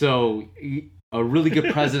right. So, a really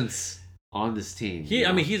good presence on this team.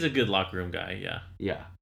 He's a good locker room guy, yeah. Yeah.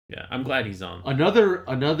 Yeah, I'm glad he's on.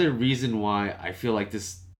 Another reason why I feel like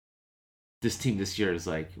this team this year is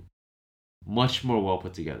like much more well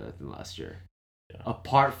put together than last year. Yeah.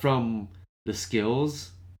 Apart from the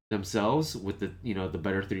skills themselves with the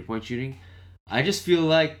better 3-point shooting, I just feel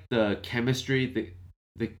like the chemistry,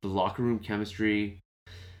 the locker room chemistry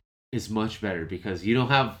is much better because you don't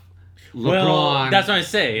have LeBron. Well, that's what I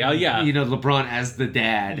say. Oh yeah. LeBron as the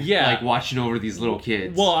dad. Yeah. Like watching over these little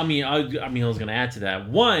kids. Well, I was gonna add to that.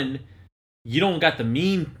 One, you don't got the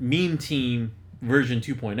meme team version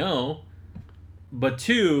 2.0, but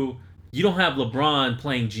two, you don't have LeBron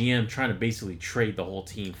playing GM trying to basically trade the whole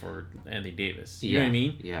team for Anthony Davis. You know what I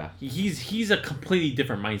mean? Yeah. He's a completely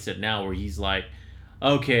different mindset now where he's like,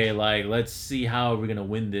 okay, like let's see how we're gonna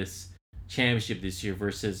win this championship this year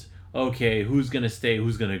versus okay, who's gonna stay,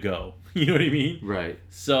 who's gonna go. You know what I mean? Right.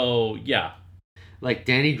 So yeah. Like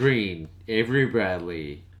Danny Green, Avery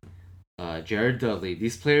Bradley, Jared Dudley,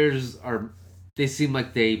 these players they seem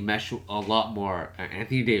like they mesh a lot more.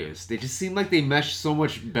 Anthony Davis, they just seem like they mesh so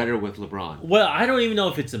much better with LeBron. Well, I don't even know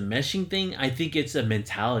if it's a meshing thing. I think it's a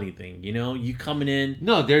mentality thing. You coming in.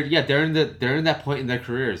 No, they're in that point in their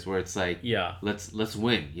careers where it's like, yeah, let's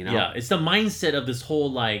win. Yeah, it's the mindset of this whole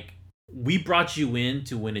like we brought you in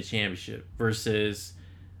to win a championship versus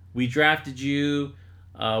we drafted you.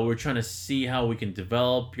 We're trying to see how we can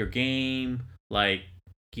develop your game. Like,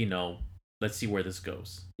 let's see where this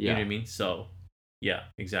goes. You know what I mean? So. Yeah,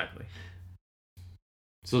 exactly.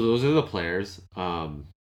 So those are the players.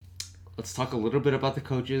 Let's talk a little bit about the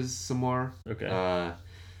coaches some more. Okay.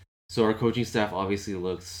 So our coaching staff obviously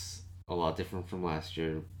looks a lot different from last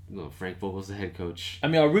year. Frank Vogel's the head coach. I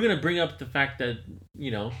mean, are we going to bring up the fact that,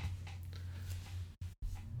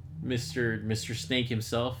 Mr. Snake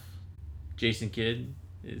himself, Jason Kidd,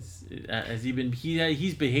 has he been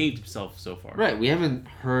he's behaved himself so far. Right. We haven't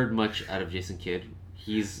heard much out of Jason Kidd.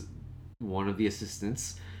 He's one of the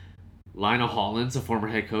assistants. Lionel Hollins, a former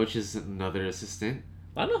head coach, is another assistant.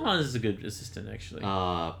 Lionel Hollins is a good assistant, actually.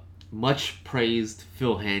 Much praised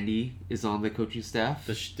Phil Handy is on the coaching staff.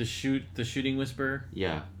 The shooting whisperer.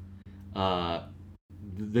 Yeah.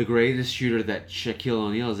 The greatest shooter that Shaquille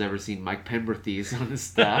O'Neal has ever seen, Mike Pemberthy, is on his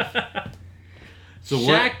staff. So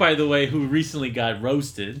Shaq, by the way, who recently got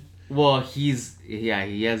roasted. Well, he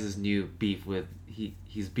has his new beef with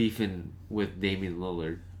he's beefing with Damian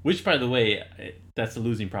Lillard. Which, by the way, that's a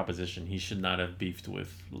losing proposition. He should not have beefed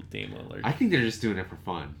with Dame Lillard. I think they're just doing it for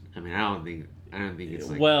fun. I mean, I don't think it's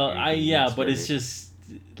like. Well, but it's just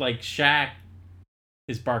like Shaq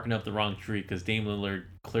is barking up the wrong tree because Dame Lillard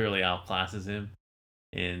clearly outclasses him.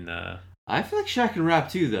 And I feel like Shaq can rap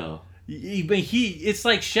too, though. It's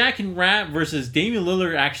like Shaq can rap versus Damian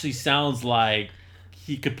Lillard actually sounds like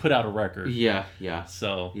he could put out a record. Yeah.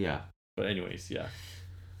 So yeah. But anyways, yeah.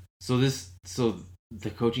 So the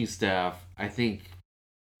coaching staff, I think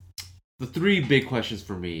the three big questions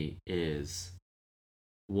for me is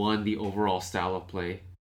one, the overall style of play.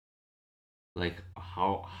 Like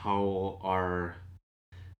how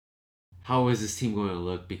is this team going to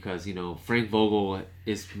look? Because Frank Vogel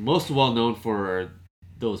is most well known for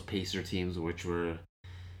those Pacer teams, which were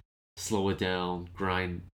slow it down,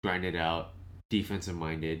 grind it out, defensive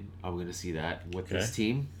minded. I'm going to see that with this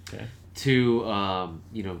team. Okay. Two, are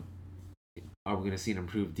we going to see an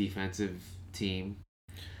improved defensive team?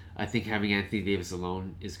 I think having Anthony Davis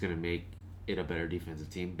alone is going to make it a better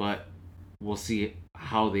defensive team, but we'll see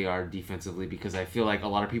how they are defensively because I feel like a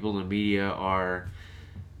lot of people in the media are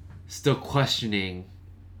still questioning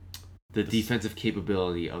the defensive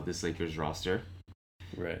capability of this Lakers roster.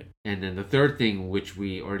 Right. And then the third thing, which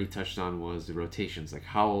we already touched on, was the rotations. Like,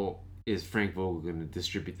 how is Frank Vogel going to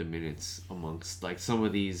distribute the minutes amongst like some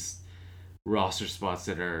of these roster spots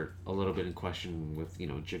that are a little bit in question with,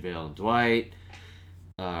 JaVale and Dwight,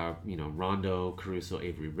 Rondo, Caruso,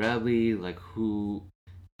 Avery Bradley. Like,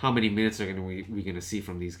 how many minutes are we going to see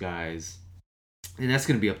from these guys? And that's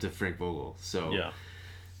going to be up to Frank Vogel. So, Yeah.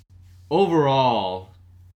 Overall,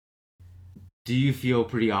 do you feel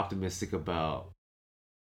pretty optimistic about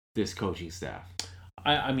this coaching staff?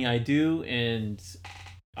 I mean, I do, and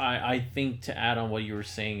I think to add on what you were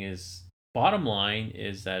saying is, bottom line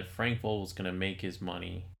is that Frank Vogel's going to make his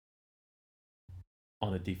money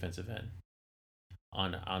on the defensive end,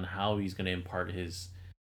 on how he's going to impart his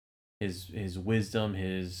wisdom,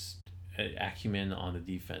 his acumen on the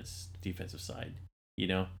defensive side.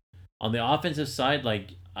 On the offensive side,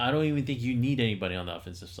 like, I don't even think you need anybody on the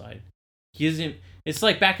offensive side. He isn't. It's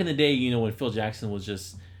like back in the day, when Phil Jackson was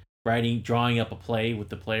just drawing up a play with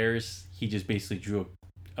the players. He just basically drew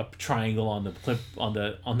a triangle on the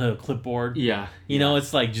clipboard. Yeah.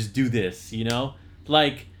 It's like, just do this.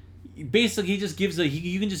 Like, basically he just gives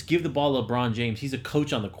you can just give the ball to LeBron James. He's a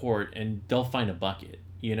coach on the court, and they'll find a bucket.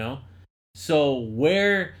 So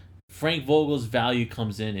where Frank Vogel's value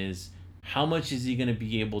comes in is, how much is he going to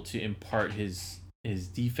be able to impart his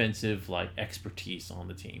defensive, like, expertise on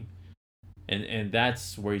the team, and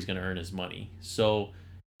that's where he's going to earn his money. So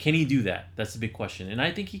can he do that? That's the big question, and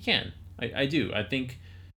I think he can. I do. I think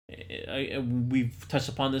we've touched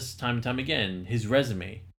upon this time and time again. His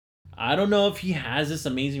resume. I don't know if he has this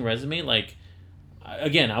amazing resume. Like,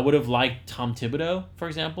 again, I would have liked Tom Thibodeau, for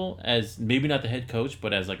example, as maybe not the head coach,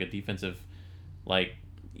 but as like a defensive, like,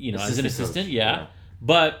 as an assistant. Yeah.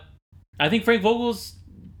 But I think Frank Vogel's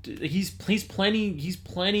he's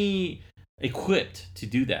plenty equipped to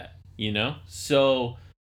do that. So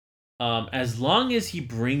as long as he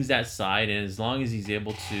brings that side, and as long as he's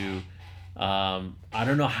able to, I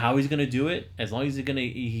don't know how he's gonna do it. As long as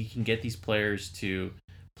he can get these players to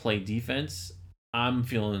play defense, I'm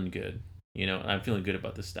feeling good. I'm feeling good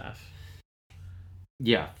about the staff.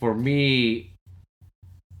 Yeah, for me,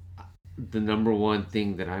 the number one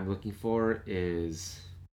thing that I'm looking for is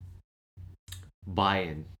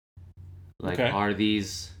buy-in. Like, Okay.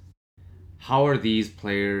 how are these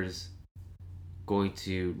players going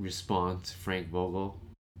to respond to Frank Vogel,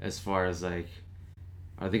 as far as, like,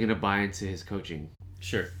 are they going to buy into his coaching?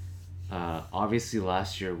 Sure. Obviously,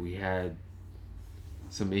 last year we had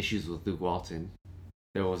some issues with Luke Walton.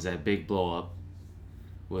 There was that big blow up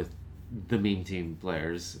with the meme team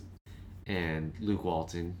players and Luke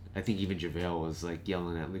Walton. I think even JaVale was, like,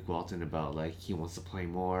 yelling at Luke Walton about, like, he wants to play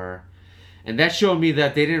more. And that showed me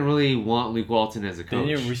that they didn't really want Luke Walton as a coach.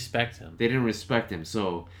 They didn't respect him.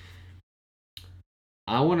 So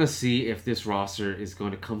I want to see if this roster is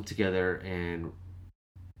going to come together and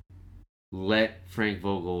let Frank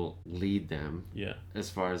Vogel lead them. Yeah. As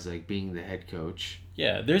far as, like, being the head coach.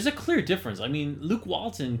 Yeah, there's a clear difference. I mean, Luke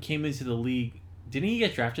Walton came into the league. Didn't he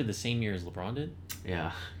get drafted the same year as LeBron did?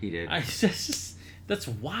 Yeah, he did. That's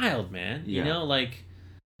wild, man. Yeah.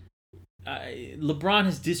 LeBron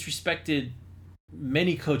has disrespected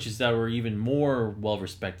many coaches that were even more well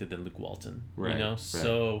respected than Luke Walton. Right.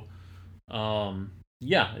 So,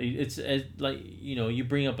 yeah, it's like, you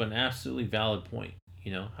bring up an absolutely valid point.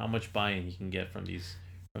 How much buy-in you can get from these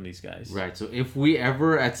guys. Right. So if we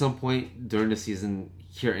ever at some point during the season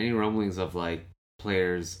hear any rumblings of, like,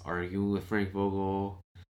 players arguing with Frank Vogel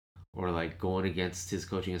or, like, going against his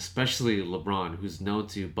coaching, especially LeBron, who's known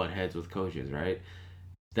to butt heads with coaches, right?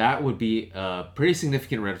 That would be a pretty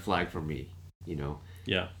significant red flag for me,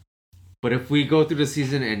 Yeah. But if we go through the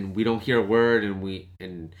season and we don't hear a word,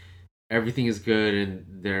 and everything is good,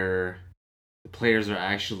 and the players are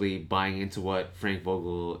actually buying into what Frank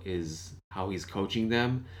Vogel is, how he's coaching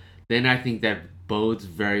them, then I think that bodes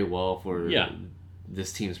very well for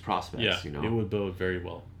this team's prospects. Yeah, it would bode very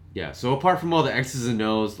well. Yeah, so apart from all the X's and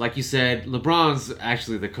O's, like you said, LeBron's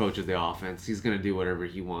actually the coach of the offense. He's going to do whatever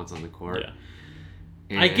he wants on the court. Yeah.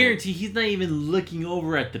 And I guarantee he's not even looking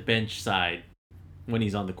over at the bench side when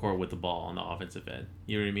he's on the court with the ball on the offensive end.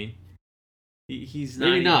 You know what I mean? He's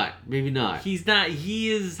not. Maybe not. He's not. He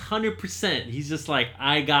is 100%. He's just like,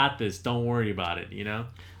 I got this. Don't worry about it.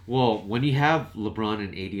 Well, when you have LeBron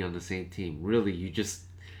and AD on the same team, really, you just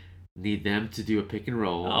need them to do a pick and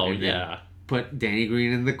roll. Oh, and yeah. Then put Danny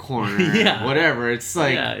Green in the corner. Yeah. Whatever. It's,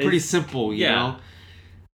 like, pretty simple, you know?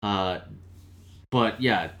 But,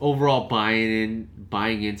 yeah, overall buying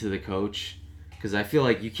into the coach, because I feel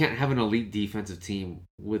like you can't have an elite defensive team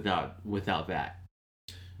without that,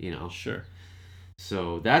 Sure.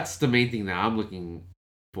 So that's the main thing that I'm looking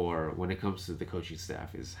for when it comes to the coaching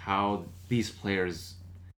staff, is how these players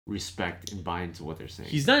respect and buy into what they're saying.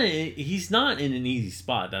 He's not in an easy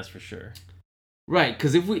spot, that's for sure. Right,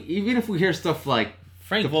 because even if we hear stuff like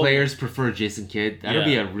Frank the Vogel, players prefer Jason Kidd, that'll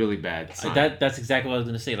be a really bad sign. that's exactly what I was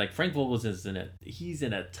gonna say. Like Frank Vogel he's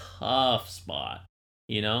in a tough spot,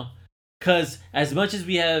 you know, because as much as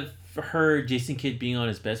we have heard Jason Kidd being on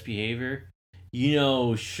his best behavior, you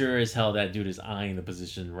know, sure as hell that dude is eyeing the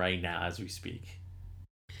position right now as we speak.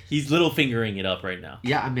 He's little fingering it up right now.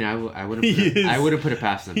 Yeah, I mean, I wouldn't put it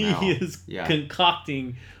past him. He is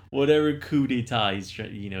concocting whatever coup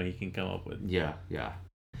d'état he can come up with. Yeah.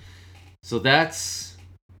 So that's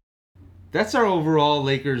our overall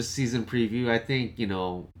Lakers season preview. I think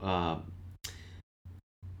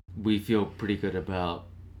we feel pretty good about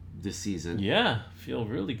this season. Yeah, feel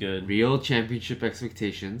really good. Real championship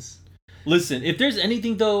expectations. Listen, if there's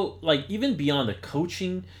anything though, like even beyond the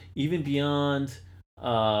coaching, even beyond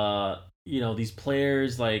these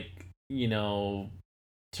players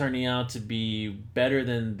turning out to be better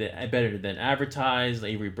than advertised,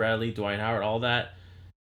 Avery Bradley, Dwight Howard, all that.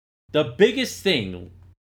 The biggest thing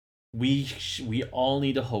we all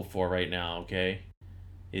need to hope for right now, okay,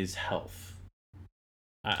 is health.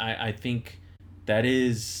 I think that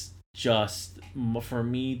is just, for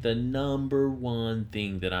me, the number one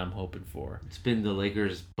thing that I'm hoping for. It's been the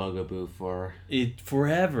Lakers' bugaboo for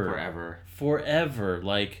forever.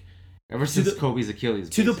 Like ever since Kobe's Achilles.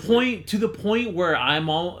 To the point where I'm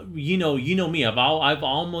all you know me. I've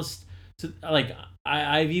almost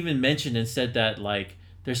I've even mentioned and said that like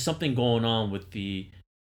there's something going on with the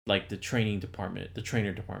training department, the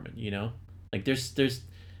trainer department. You know, like there's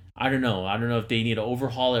I don't know if they need to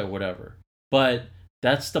overhaul it or whatever, but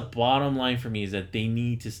that's the bottom line for me, is that they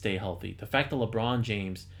need to stay healthy. The fact that LeBron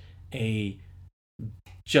James, a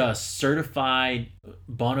just certified,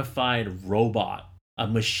 bona fide robot, a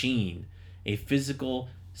machine, a physical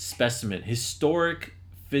specimen, historic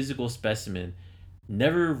physical specimen,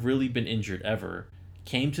 never really been injured ever,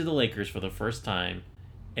 came to the Lakers for the first time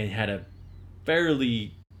and had a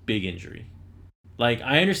fairly big injury. Like,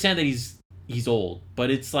 I understand that he's old, but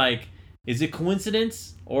it's like, is it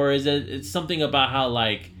coincidence, or is it's something about how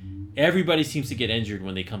like everybody seems to get injured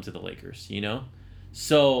when they come to the Lakers, you know?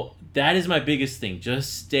 So that is my biggest thing.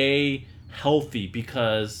 Just stay healthy,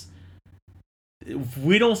 because if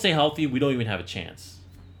we don't stay healthy, we don't even have a chance.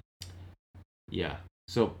 Yeah.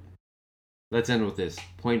 So let's end with this.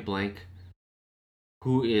 Point blank.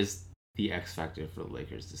 Who is the X factor for the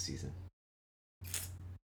Lakers this season?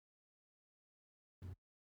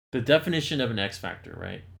 The definition of an X factor,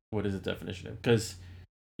 right? What is the definition of? Because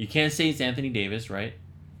you can't say it's Anthony Davis, right?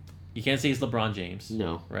 You can't say it's LeBron James.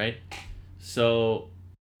 No. Right? So,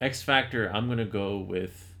 X factor, I'm going to go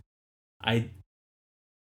with... I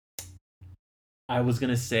was going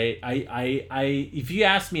to say... if you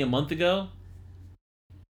asked me a month ago,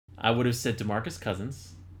 I would have said DeMarcus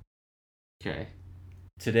Cousins. Okay.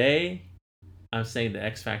 Today, I'm saying the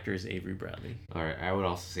X factor is Avery Bradley. All right. I would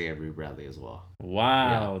also say Avery Bradley as well.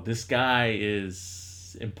 Wow. Yeah. This guy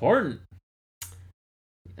is important.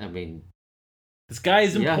 I mean, this guy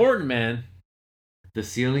is important, man. The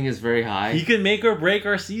ceiling is very high. He can make or break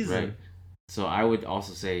our season. Right. So I would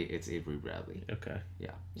also say it's Avery Bradley. Okay.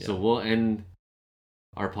 Yeah. So we'll end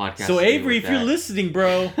our podcast. So Avery, if you're listening,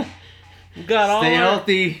 bro, we got stay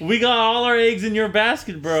healthy. We got all our eggs in your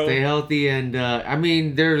basket, bro. Stay healthy, and I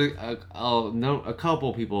mean, there's a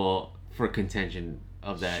couple people for contention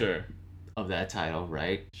of that. Sure. Of that title,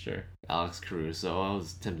 right? Sure. Alex Caruso. I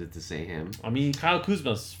was tempted to say him. I mean, Kyle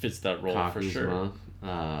Kuzma fits that role for sure.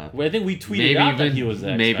 I think we tweeted out that he was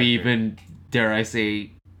the X maybe factor. Even, dare I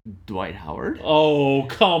say, Dwight Howard. Oh,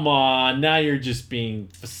 come on! Now you're just being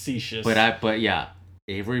facetious. But yeah,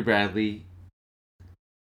 Avery Bradley.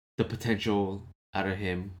 The potential out of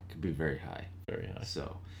him could be very high. Very high.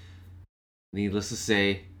 So, needless to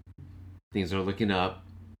say, things are looking up.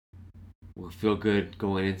 We'll feel good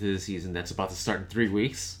going into the season that's about to start in 3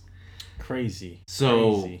 weeks. Crazy.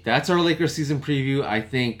 So that's our Lakers season preview. I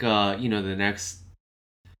think the next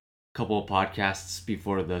couple of podcasts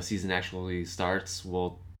before the season actually starts,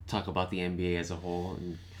 we'll talk about the NBA as a whole,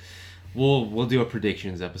 and we'll do a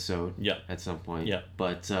predictions episode. At some point. Yeah.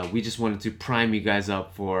 But we just wanted to prime you guys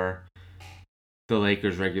up for the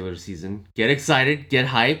Lakers regular season. Get excited, get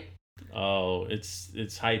hype. Oh,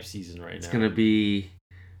 it's hype season right now. It's gonna be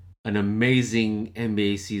an amazing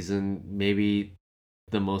NBA season, maybe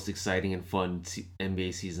the most exciting and fun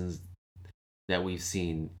NBA seasons that we've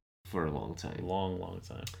seen for a long time. Long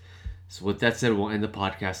time. So with that said, we'll end the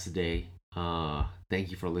podcast today.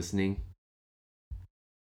 Thank you for listening.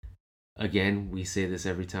 Again, we say this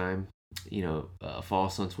every time. Follow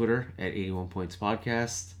us on Twitter at 81 Points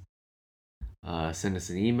Podcast. Send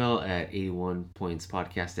us an email at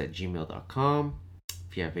 81pointspodcast@gmail.com.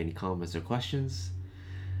 if you have any comments or questions.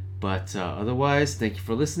 But otherwise, thank you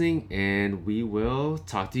for listening, and we will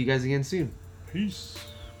talk to you guys again soon. Peace.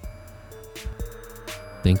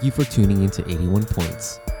 Thank you for tuning into 81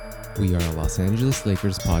 Points. We are a Los Angeles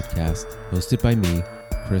Lakers podcast hosted by me,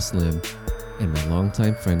 Chris Lim, and my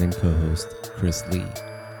longtime friend and co-host, Chris Lee.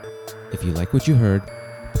 If you like what you heard,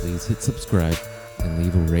 please hit subscribe and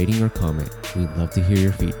leave a rating or comment. We'd love to hear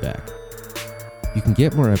your feedback. You can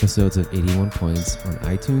get more episodes of 81 Points on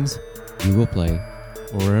iTunes, Google Play,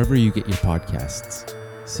 or wherever you get your podcasts.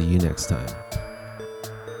 See you next time.